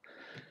top.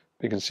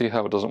 You can see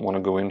how it doesn't want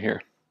to go in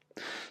here.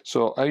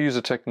 So I use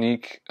a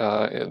technique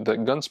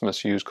that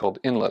gunsmiths use called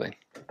inletting.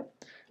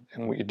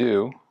 And what you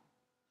do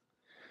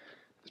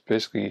is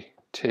basically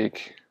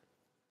take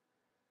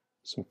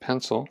some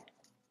pencil,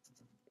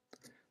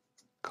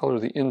 color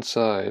the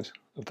inside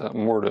of that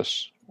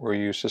mortise where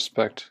you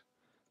suspect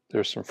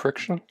there's some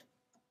friction.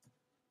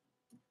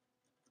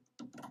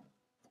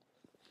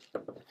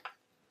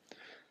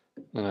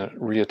 Then I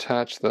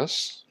reattach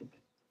this.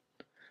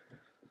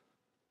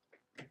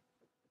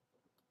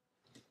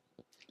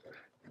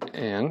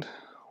 And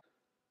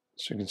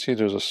so you can see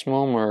there's a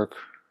small mark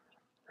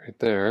right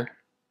there.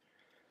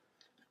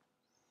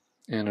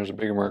 And there's a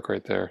bigger mark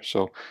right there.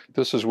 So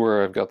this is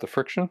where I've got the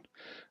friction.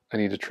 I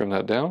need to trim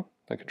that down.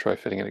 I can try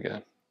fitting it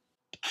again.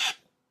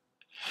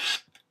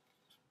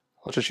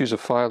 I'll just use a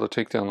file to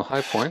take down the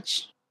high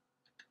points.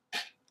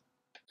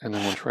 And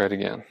then we'll try it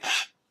again.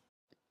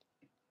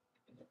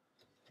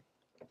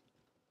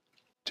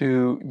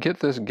 To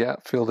get this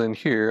gap filled in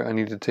here, I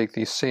need to take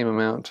the same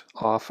amount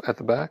off at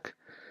the back.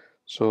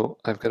 So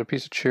I've got a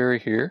piece of cherry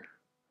here,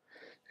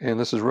 and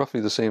this is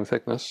roughly the same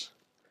thickness.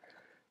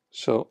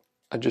 So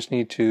I just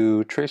need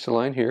to trace a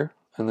line here,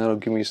 and that'll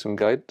give me some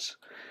guidance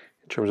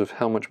in terms of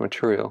how much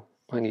material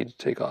I need to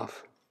take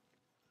off.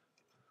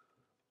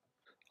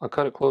 I'll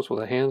cut it close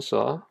with a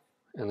handsaw,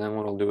 and then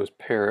what I'll do is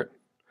pare it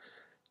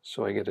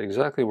so I get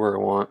exactly where I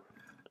want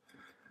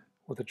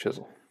with a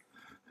chisel.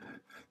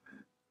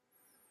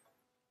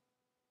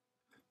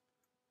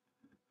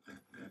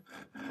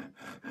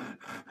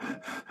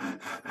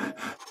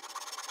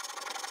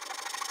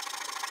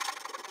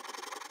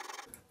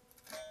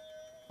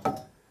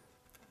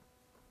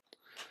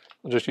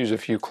 I'll just use a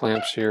few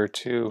clamps here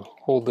to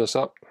hold this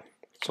up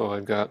so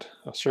I've got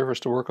a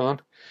surface to work on.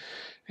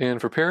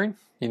 And for paring,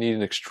 you need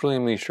an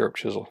extremely sharp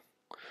chisel.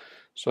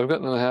 So I've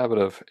gotten in the habit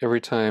of every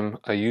time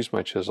I use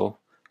my chisel,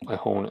 I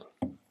hone it.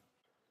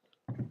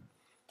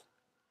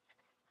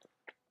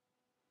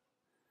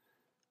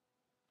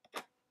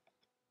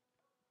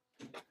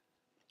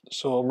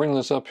 So I'll bring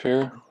this up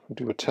here,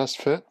 do a test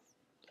fit.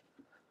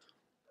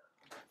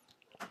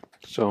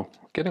 So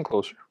getting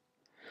closer,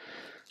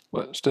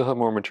 but still have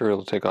more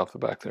material to take off the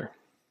back there.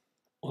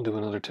 We'll do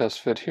another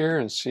test fit here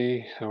and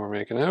see how we're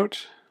making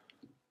out.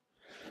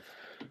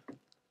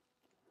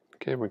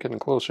 Okay, we're getting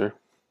closer.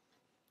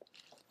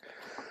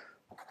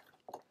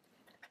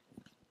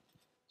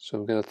 So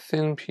we've got a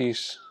thin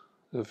piece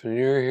of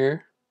veneer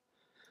here.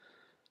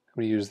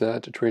 I'm going to use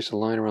that to trace a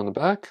line around the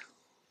back.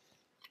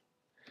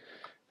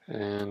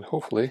 And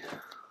hopefully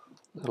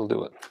that'll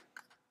do it.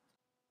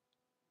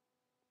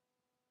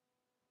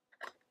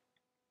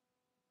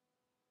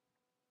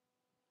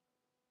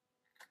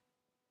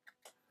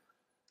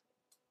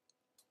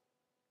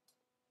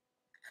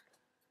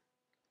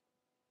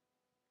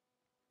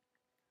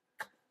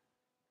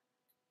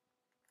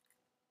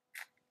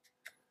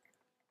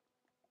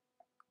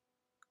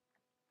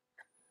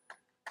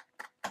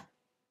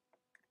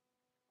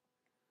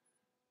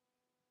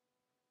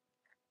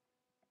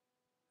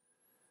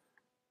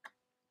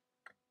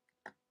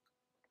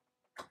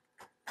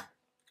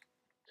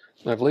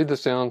 I've laid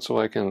this down so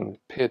I can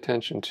pay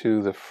attention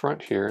to the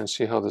front here and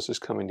see how this is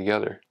coming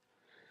together.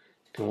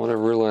 And what I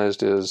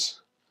realized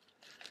is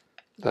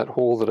that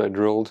hole that I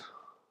drilled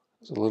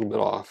is a little bit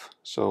off.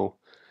 So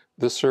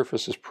this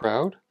surface is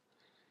proud,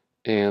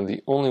 and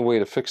the only way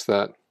to fix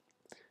that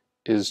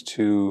is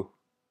to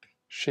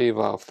shave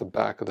off the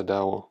back of the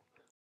dowel.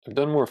 I've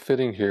done more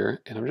fitting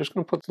here, and I'm just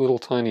going to put the little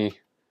tiny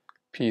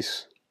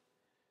piece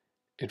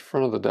in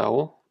front of the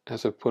dowel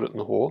as I put it in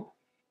the hole.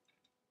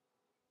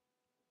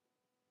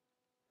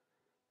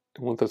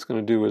 And what that's going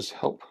to do is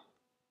help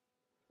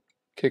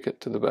kick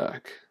it to the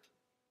back.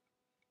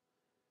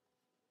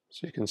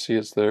 So you can see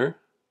it's there.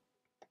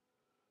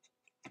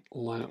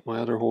 Line up my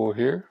other hole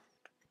here.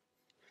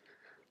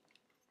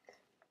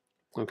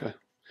 Okay.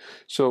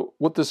 So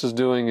what this is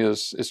doing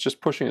is it's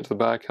just pushing it to the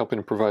back, helping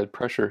to provide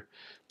pressure.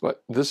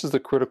 But this is the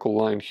critical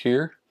line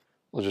here.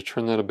 I'll just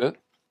turn that a bit.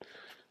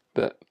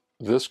 That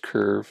this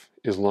curve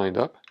is lined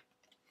up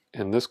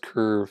and this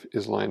curve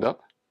is lined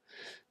up.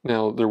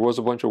 Now there was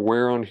a bunch of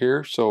wear on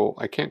here, so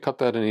I can't cut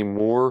that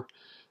anymore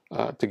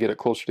to get it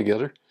closer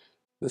together.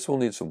 This will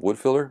need some wood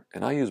filler,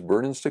 and I use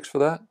burn-in sticks for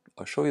that.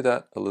 I'll show you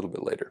that a little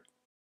bit later.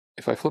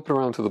 If I flip it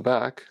around to the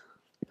back,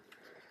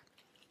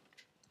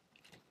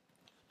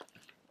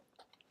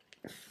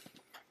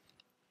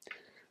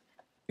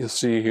 you'll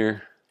see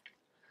here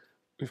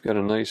we've got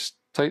a nice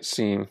tight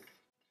seam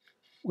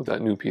with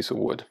that new piece of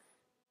wood.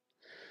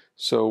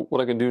 So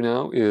what I can do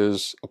now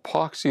is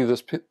epoxy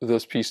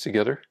this piece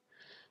together,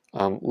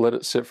 let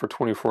it sit for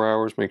 24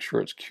 hours, make sure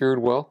it's cured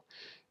well,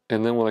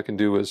 and then what I can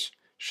do is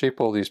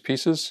shape all these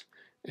pieces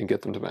and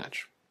get them to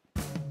match.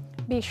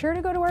 Be sure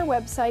to go to our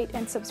website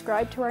and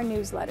subscribe to our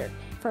newsletter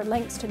for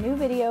links to new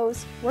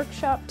videos,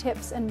 workshop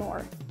tips, and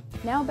more.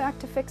 Now back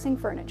to fixing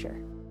furniture.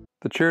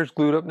 The chair's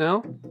glued up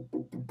now.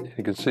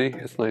 You can see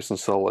it's nice and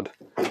solid.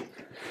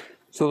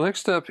 So the next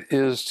step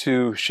is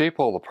to shape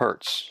all the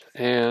parts.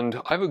 And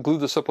I've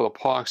glued this up with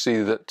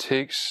epoxy that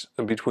takes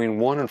between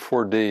 1 and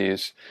 4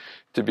 days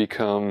to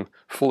become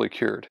fully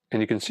cured.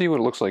 And you can see what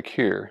it looks like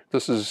here.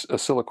 This is a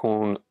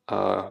silicone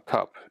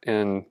cup,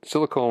 and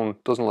silicone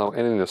doesn't allow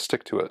anything to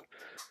stick to it.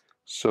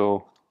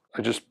 So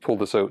I just pulled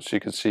this out so you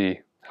can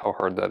see how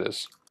hard that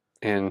is.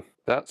 And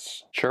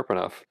that's sharp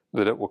enough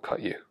that it will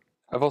cut you.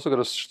 I've also got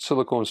a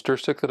silicone stir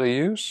stick that I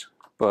use,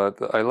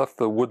 but I left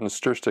the wooden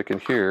stir stick in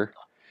here,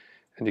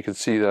 and you can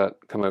see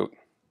that come out.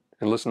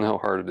 And listen how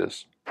hard it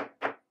is.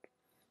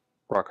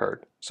 Rock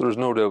hard. So there's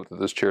no doubt that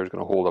this chair is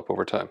going to hold up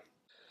over time.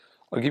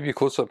 I'll give you a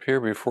close up here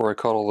before I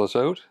cut all this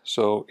out.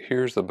 So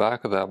here's the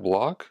back of that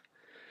block.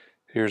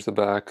 Here's the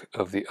back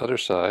of the other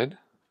side.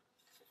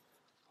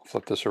 I'll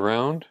flip this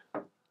around.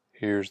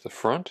 Here's the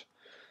front.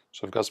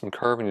 So I've got some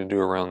carving to do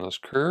around this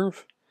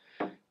curve.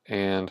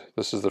 And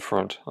this is the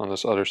front on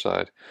this other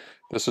side.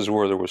 This is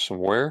where there was some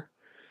wear.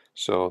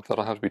 So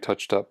that'll have to be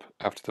touched up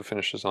after the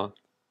finish is on.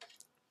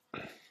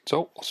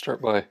 So I'll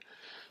start by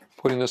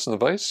putting this in the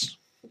vise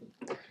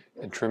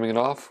and trimming it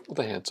off with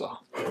a handsaw.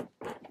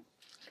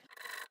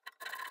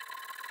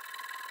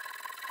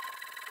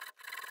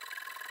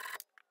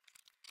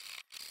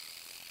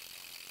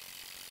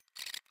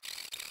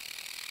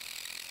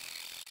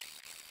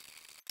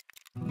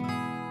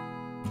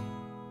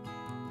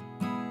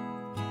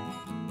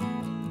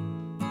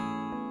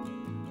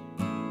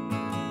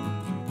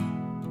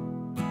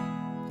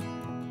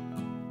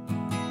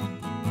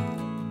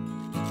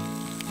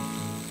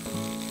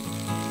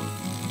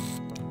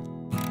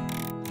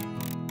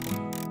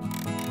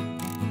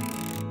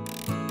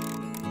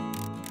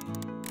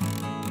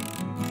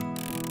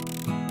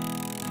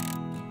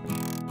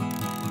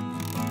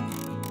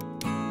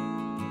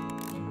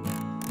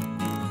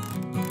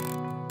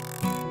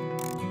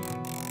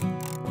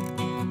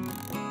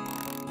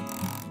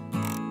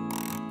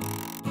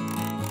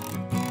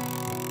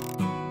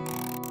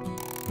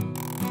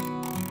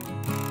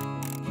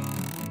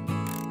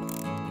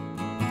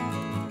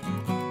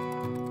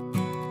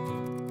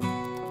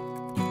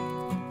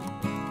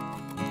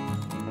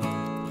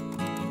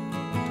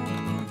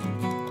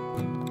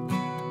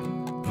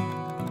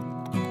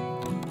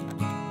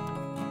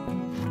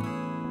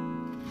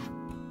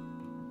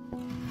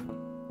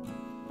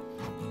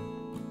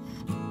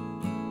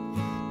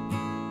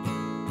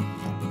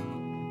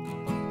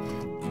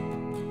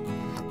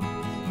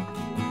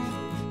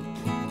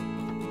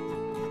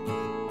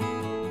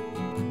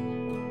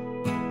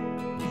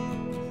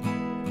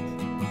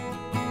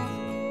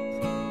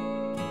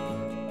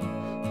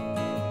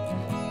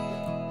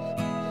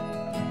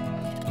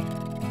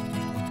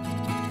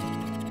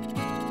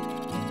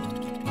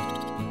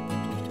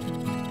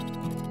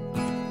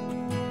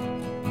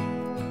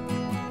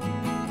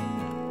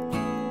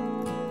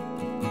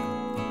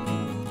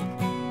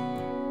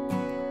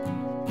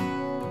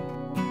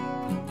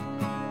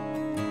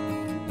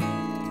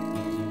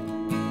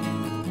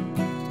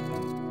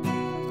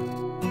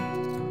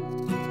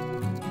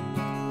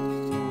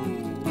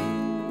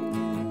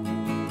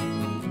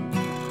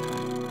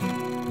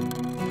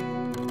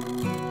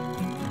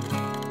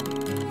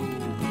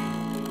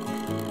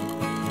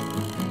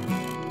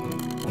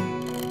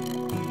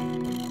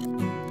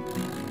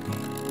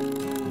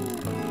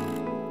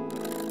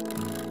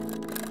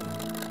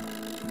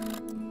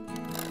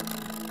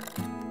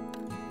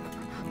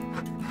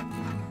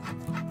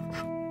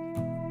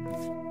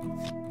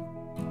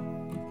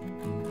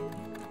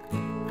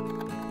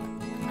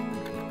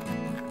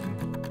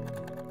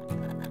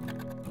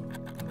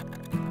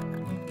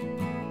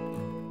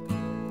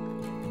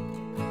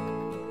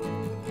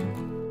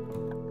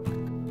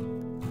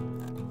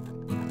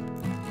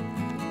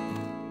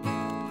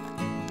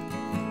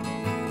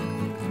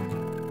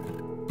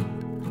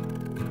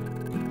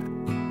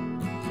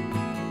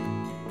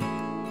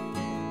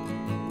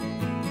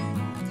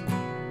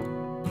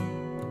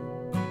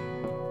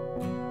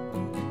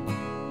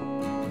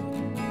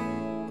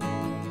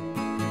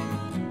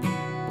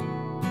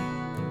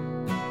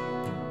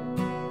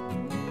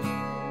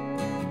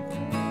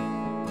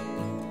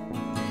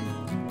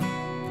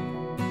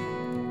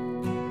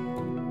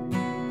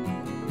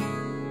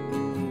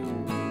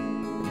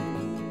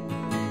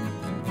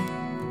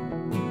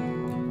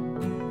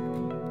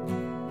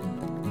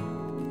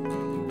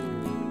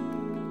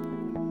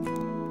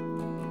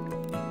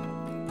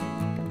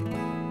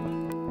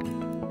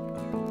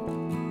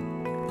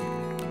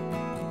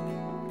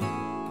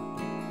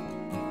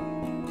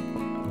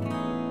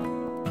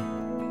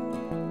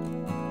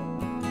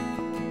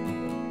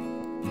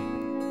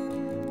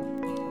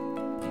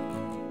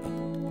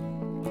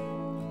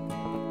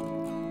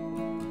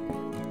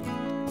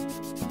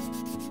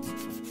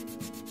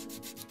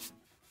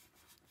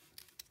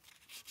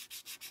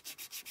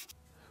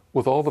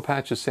 With all the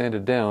patches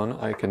sanded down,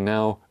 I can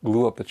now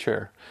glue up the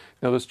chair.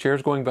 Now this chair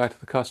is going back to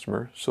the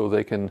customer so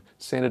they can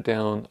sand it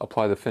down,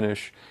 apply the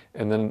finish,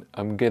 and then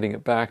I'm getting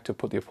it back to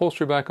put the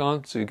upholstery back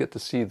on so you get to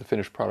see the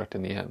finished product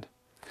in the end.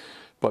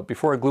 But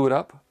before I glue it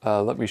up,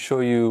 let me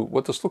show you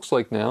what this looks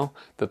like now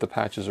that the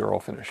patches are all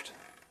finished.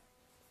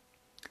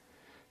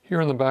 Here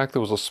in the back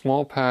there was a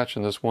small patch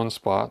in this one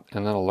spot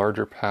and then a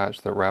larger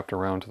patch that wrapped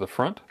around to the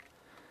front.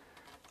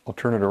 I'll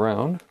turn it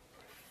around.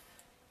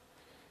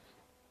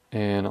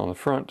 And on the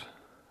front,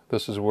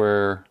 this is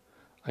where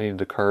I needed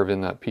to carve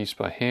in that piece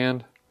by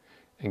hand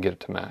and get it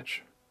to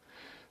match.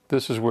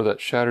 This is where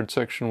that shattered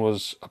section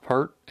was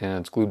apart and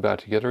it's glued back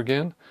together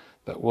again.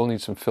 That will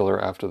need some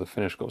filler after the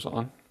finish goes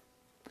on.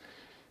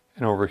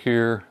 And over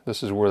here,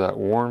 this is where that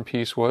worn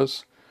piece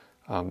was.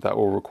 That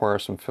will require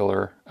some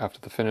filler after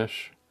the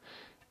finish.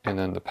 And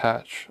then the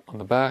patch on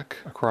the back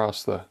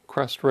across the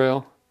crest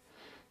rail.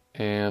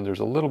 And there's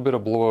a little bit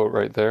of blowout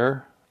right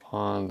there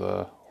on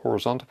the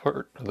horizontal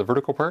part, the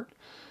vertical part.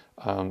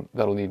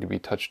 That'll need to be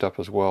touched up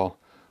as well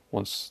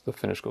once the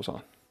finish goes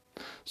on.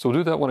 So we'll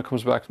do that when it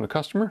comes back from the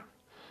customer,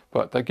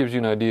 but that gives you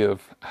an idea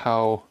of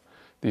how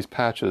these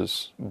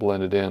patches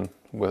blended in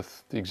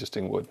with the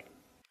existing wood.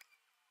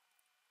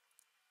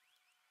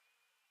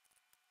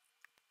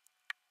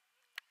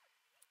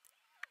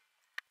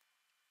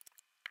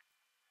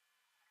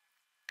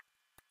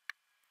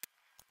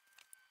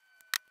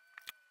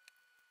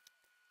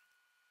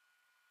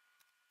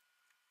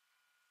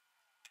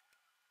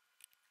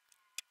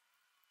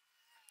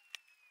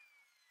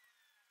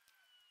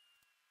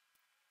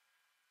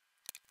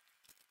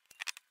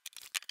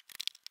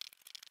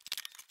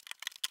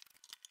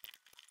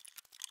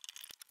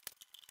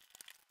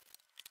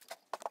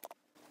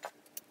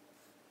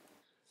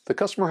 The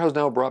customer has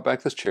now brought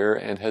back this chair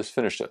and has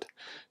finished it.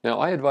 Now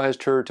I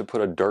advised her to put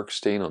a dark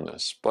stain on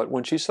this, but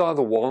when she saw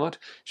the walnut,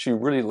 she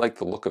really liked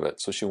the look of it,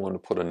 so she wanted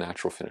to put a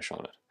natural finish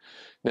on it.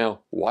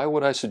 Now, why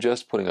would I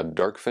suggest putting a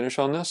dark finish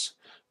on this?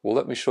 Well,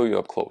 let me show you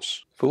up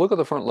close. If we look at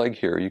the front leg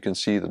here, you can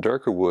see the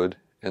darker wood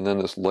and then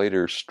this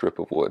lighter strip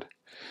of wood.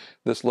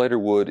 This lighter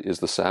wood is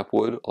the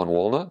sapwood on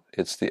walnut.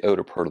 It's the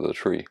outer part of the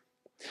tree.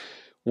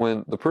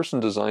 When the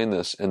person designed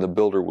this and the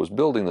builder was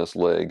building this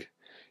leg,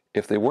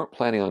 if they weren't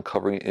planning on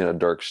covering it in a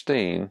dark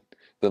stain,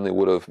 then they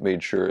would have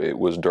made sure it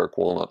was dark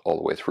walnut all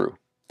the way through.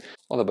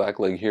 On the back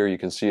leg here, you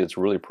can see it's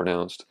really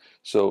pronounced.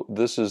 So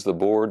this is the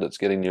board that's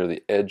getting near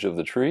the edge of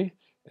the tree,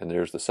 and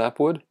there's the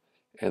sapwood,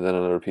 and then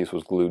another piece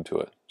was glued to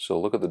it. So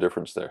look at the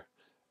difference there.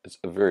 It's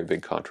a very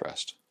big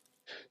contrast.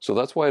 So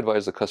that's why I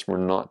advise the customer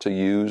not to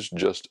use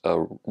just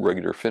a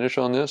regular finish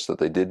on this, that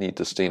they did need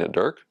to stain it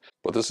dark,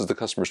 but this is the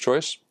customer's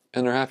choice,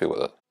 and they're happy with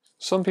it.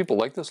 Some people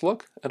like this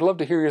look. I'd love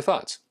to hear your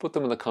thoughts. Put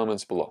them in the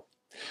comments below.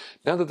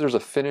 Now that there's a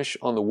finish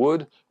on the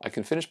wood, I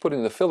can finish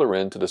putting the filler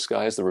in to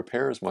disguise the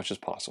repair as much as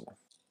possible.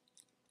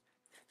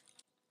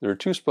 There are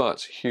two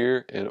spots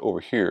here and over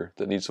here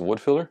that need some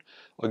wood filler.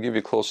 I'll give you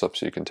a close-up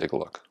so you can take a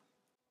look.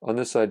 On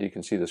this side you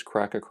can see this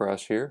crack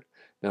across here.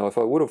 Now if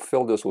I would have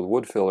filled this with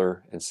wood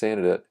filler and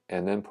sanded it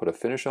and then put a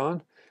finish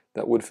on,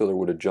 that wood filler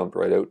would have jumped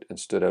right out and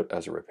stood out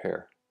as a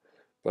repair.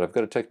 But I've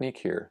got a technique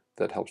here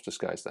that helps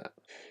disguise that.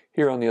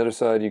 Here on the other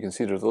side you can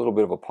see there's a little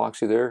bit of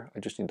epoxy there. I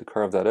just need to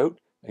carve that out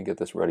and get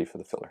this ready for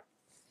the filler.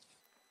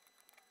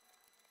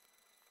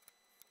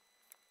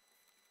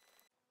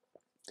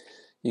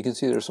 You can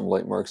see there's some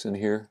light marks in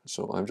here,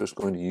 so I'm just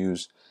going to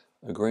use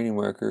a graining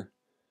marker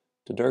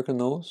to darken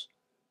those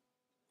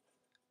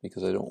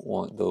because I don't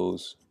want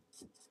those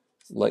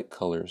light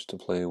colors to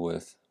play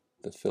with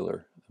the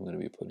filler I'm going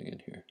to be putting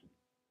in here.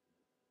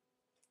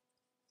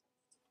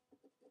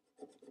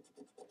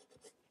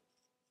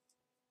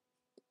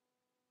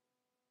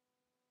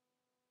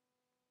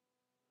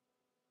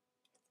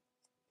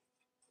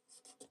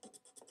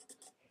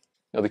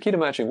 Now the key to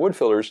matching wood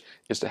fillers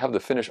is to have the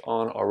finish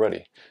on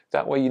already.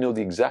 That way you know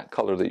the exact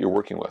color that you're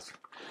working with.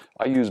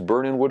 I use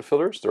burn-in wood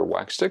fillers, they're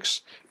wax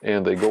sticks,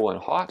 and they go on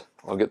hot.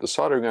 I'll get the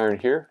soldering iron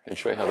here and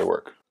show you how they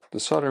work. The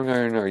soldering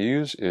iron I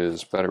use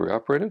is battery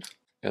operated,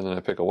 and then I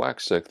pick a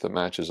wax stick that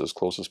matches as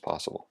close as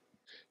possible.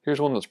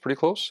 Here's one that's pretty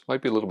close,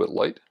 might be a little bit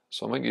light,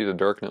 so I might need to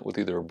darken it with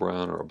either a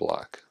brown or a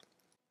black.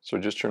 So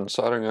just turn the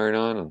soldering iron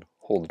on and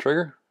hold the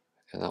trigger,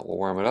 and that will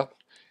warm it up,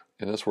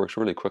 and this works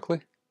really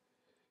quickly.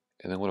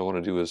 And then what I want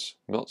to do is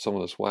melt some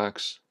of this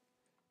wax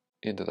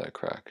into that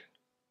crack.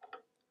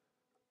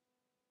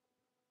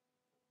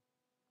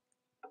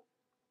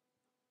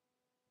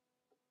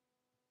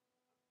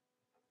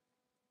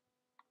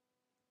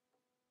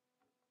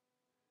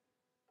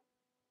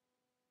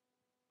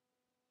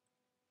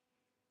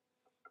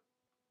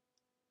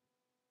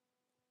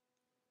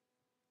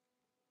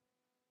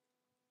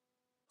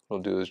 What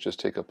I'll do is just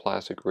take a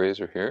plastic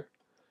razor here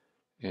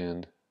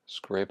and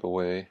scrape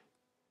away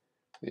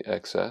the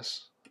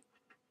excess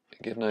and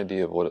get an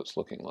idea of what it's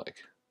looking like.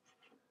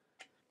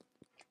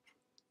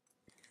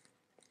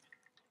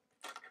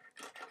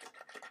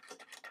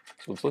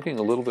 So it's looking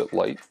a little bit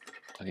light.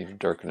 I need to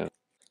darken it.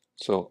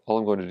 So all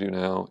I'm going to do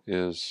now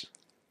is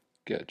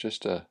get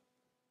just a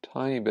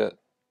tiny bit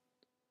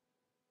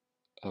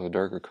of a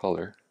darker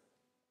color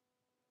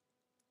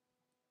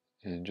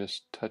and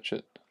just touch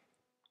it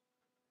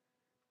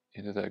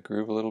into that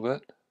groove a little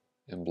bit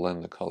and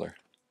blend the color.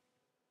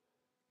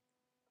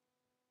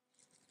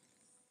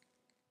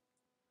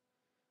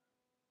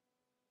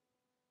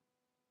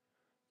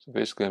 So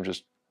basically I'm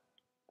just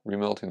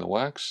remelting the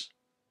wax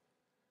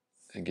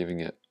and giving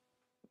it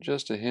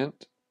just a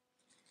hint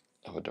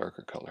of a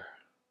darker color.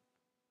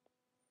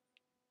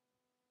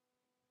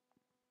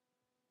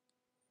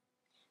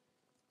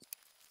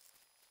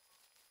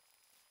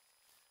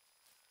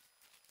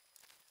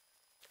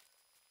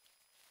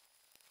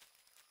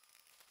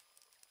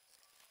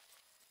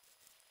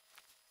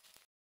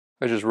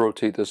 I just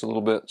rotate this a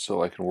little bit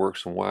so I can work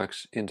some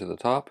wax into the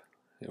top.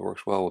 It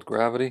works well with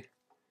gravity.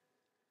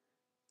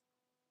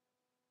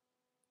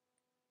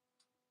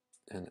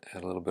 And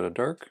add a little bit of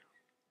dark,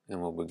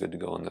 and we'll be good to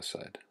go on this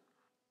side.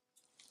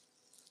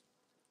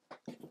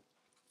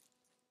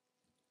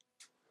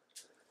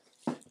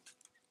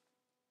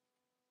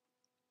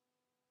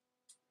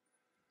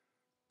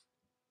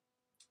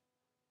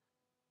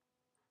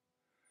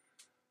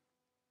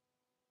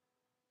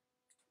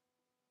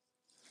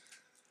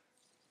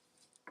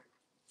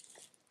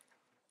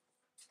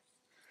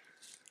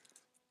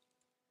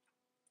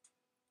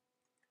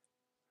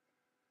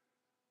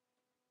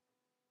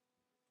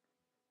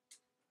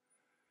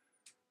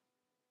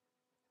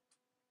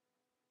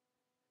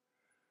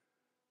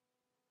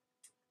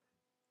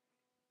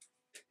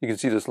 You can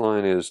see this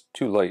line is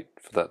too light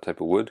for that type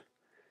of wood,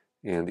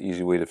 and the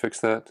easy way to fix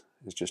that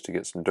is just to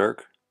get some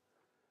dark,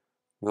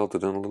 melt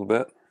it in a little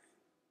bit,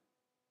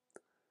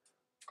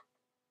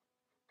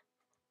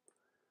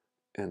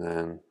 and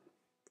then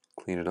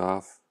clean it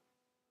off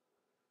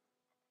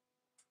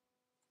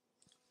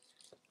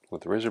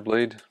with the razor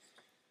blade.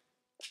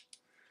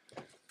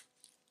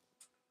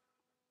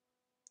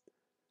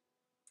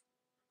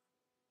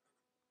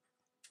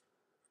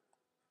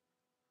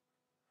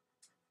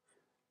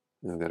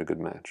 And I've got a good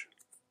match.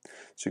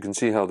 So you can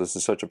see how this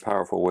is such a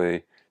powerful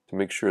way to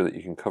make sure that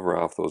you can cover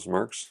off those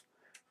marks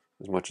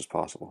as much as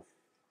possible.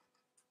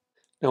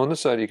 Now on this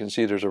side you can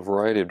see there's a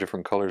variety of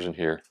different colors in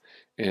here,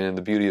 and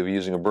the beauty of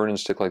using a burn-in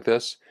stick like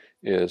this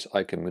is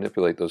I can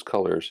manipulate those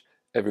colors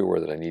everywhere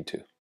that I need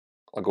to.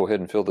 I'll go ahead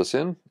and fill this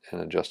in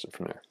and adjust it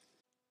from there.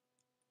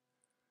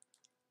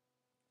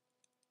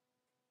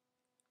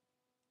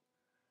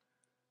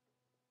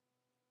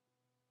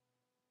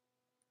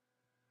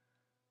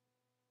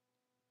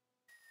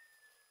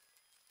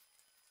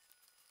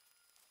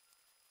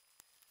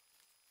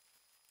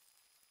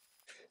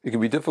 It can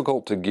be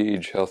difficult to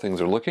gauge how things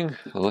are looking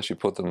unless you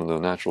put them in the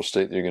natural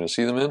state that you're going to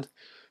see them in.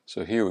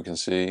 So here we can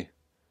see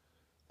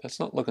that's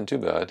not looking too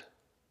bad.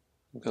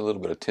 We've got a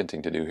little bit of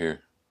tinting to do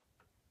here.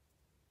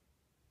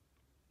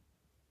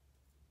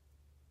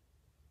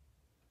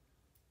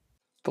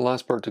 The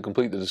last part to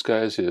complete the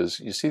disguise is,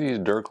 you see these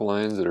dark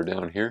lines that are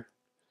down here?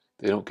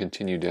 They don't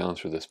continue down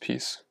through this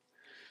piece.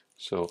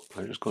 So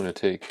I'm just going to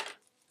take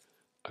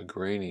a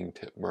graining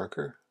tip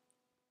marker,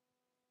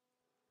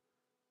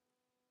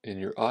 and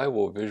your eye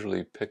will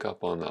visually pick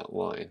up on that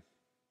line.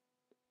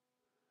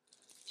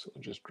 So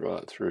I'll just draw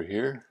it through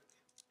here,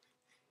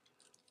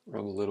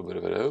 rub a little bit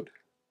of it out.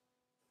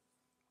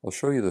 I'll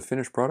show you the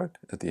finished product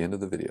at the end of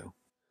the video.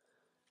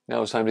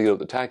 Now it's time to get out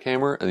the tack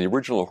hammer and the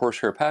original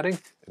horsehair padding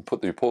and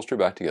put the upholstery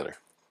back together.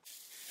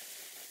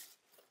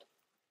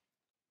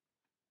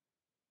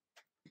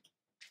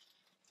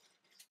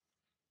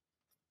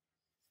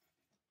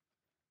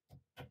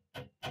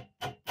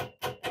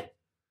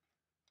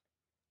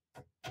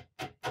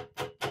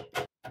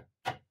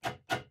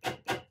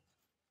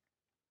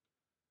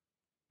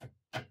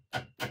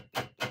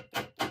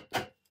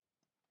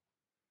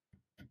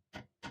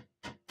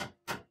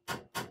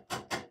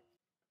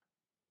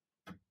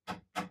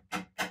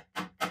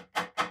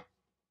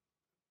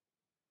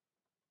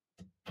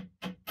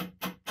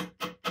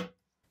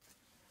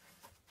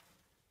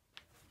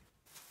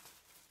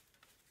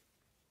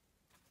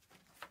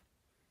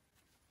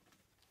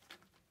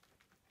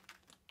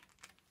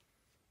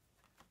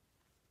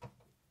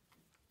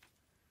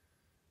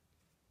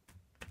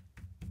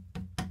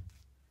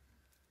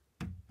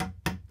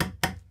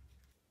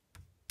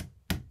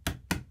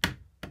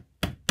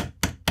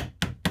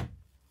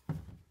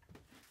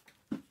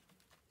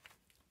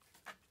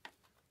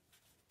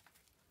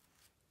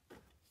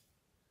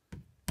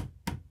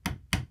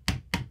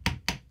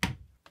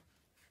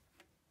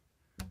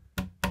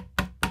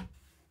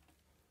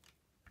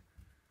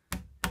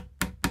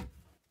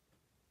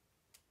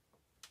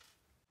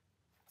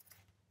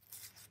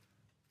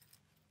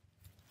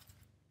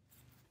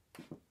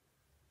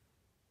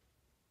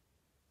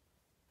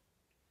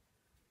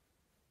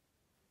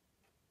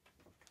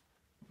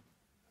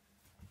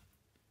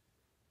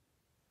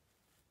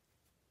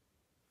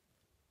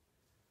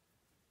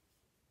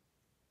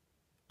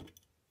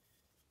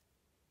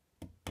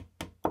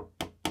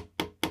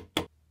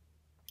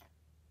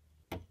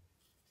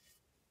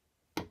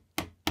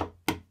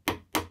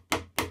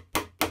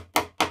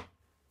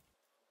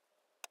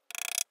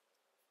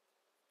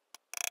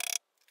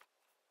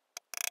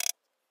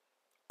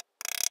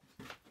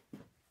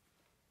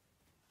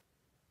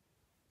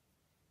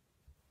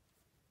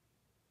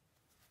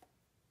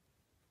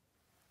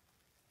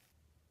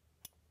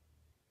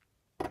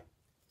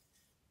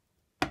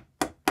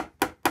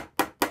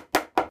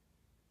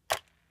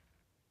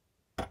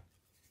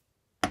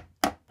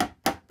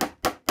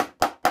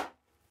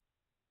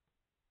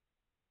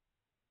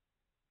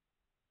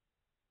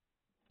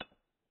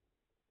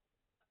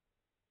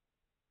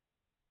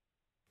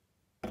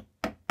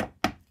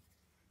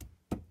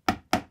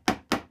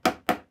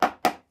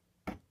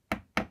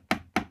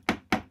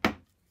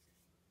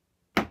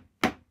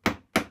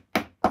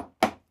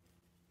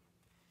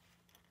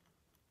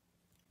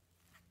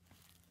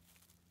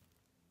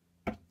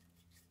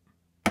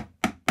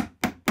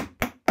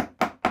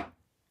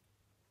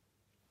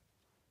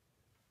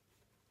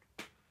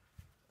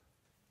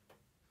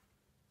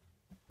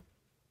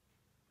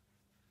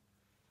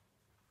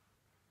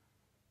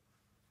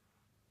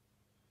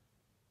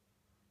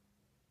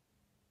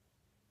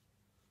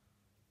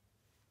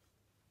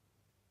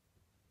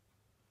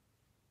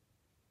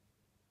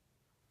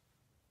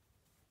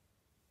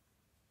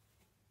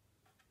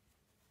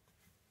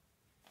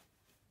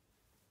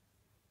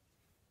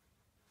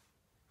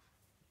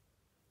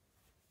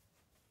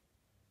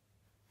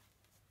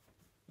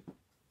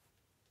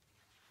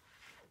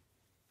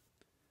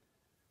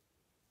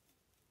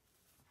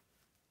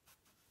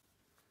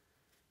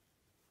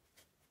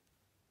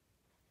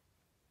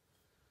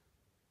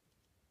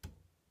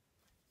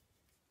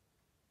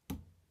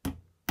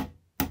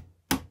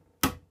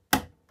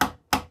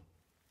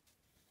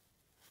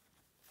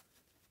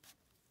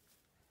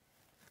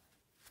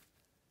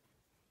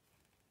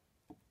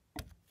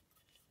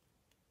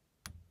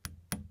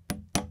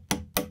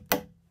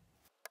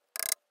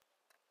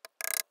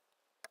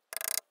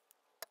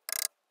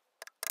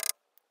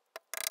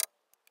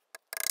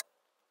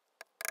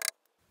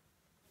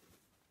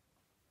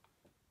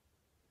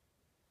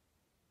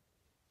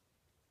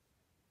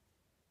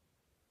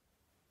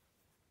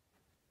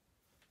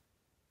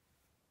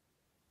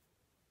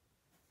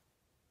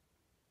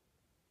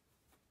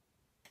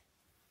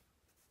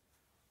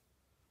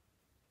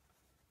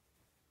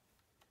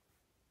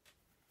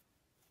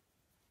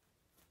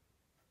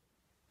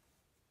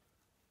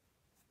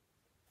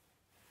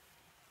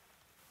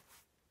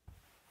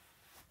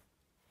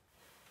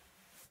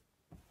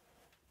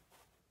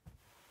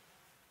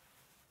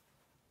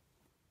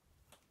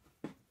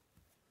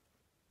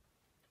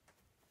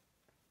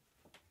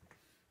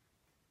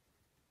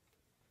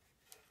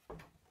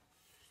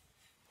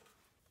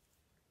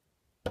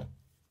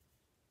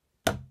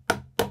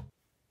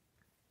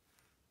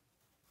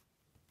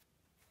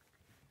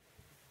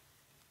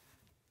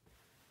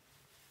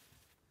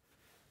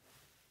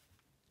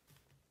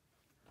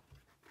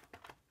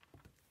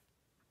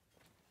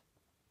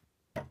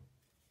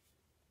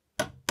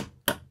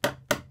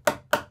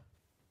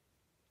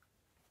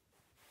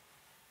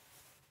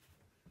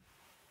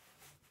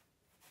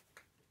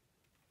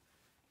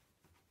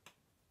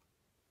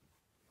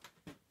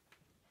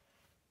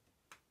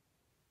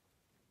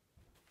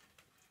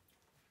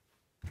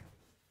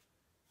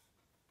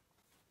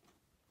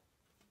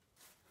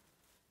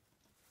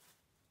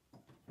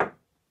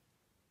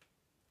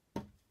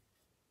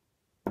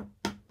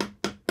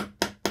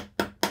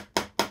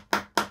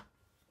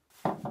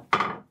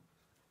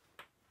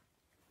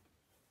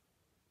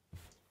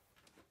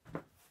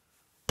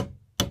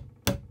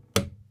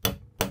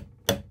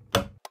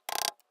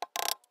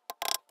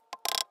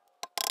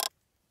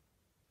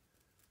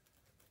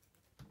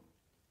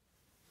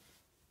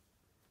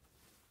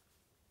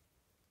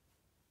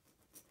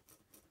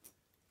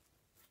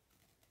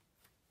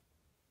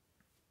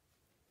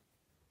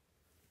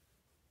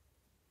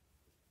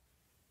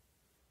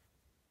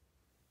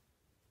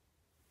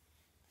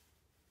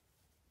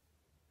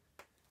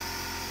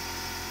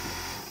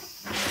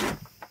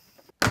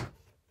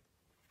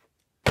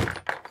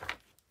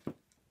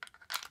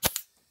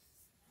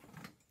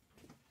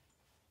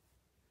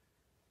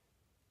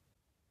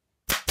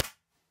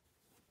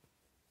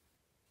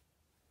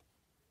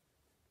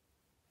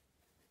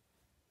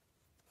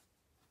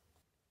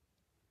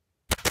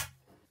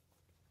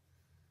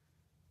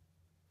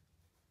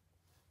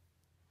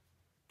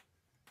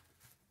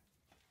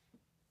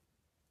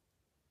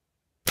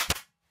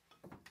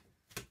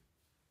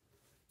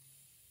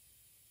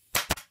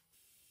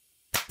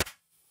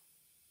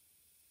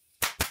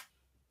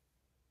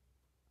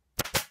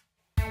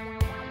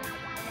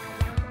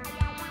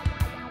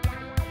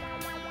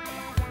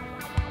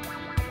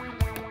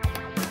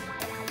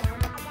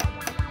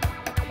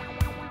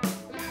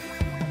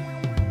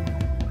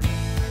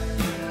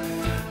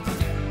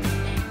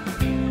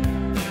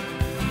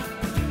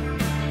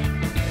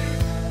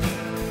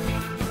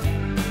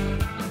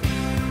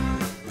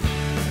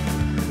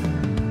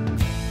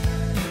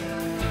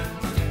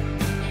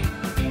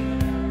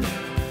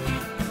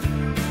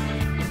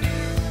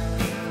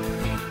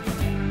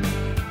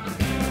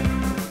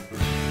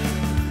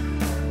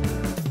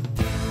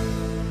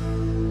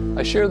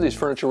 I share these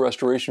furniture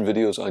restoration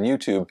videos on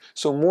YouTube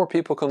so more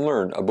people can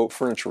learn about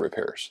furniture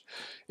repairs.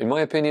 In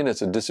my opinion,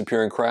 it's a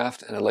disappearing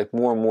craft, and I'd like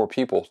more and more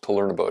people to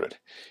learn about it.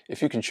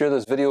 If you can share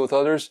this video with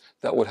others,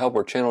 that would help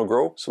our channel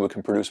grow so we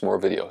can produce more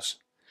videos.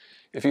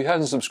 If you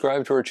haven't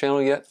subscribed to our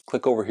channel yet,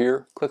 click over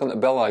here, click on the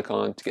bell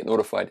icon to get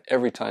notified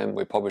every time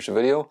we publish a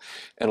video,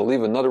 and I'll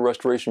leave another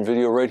restoration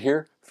video right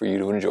here for you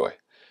to enjoy.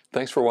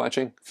 Thanks for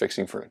watching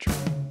Fixing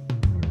Furniture.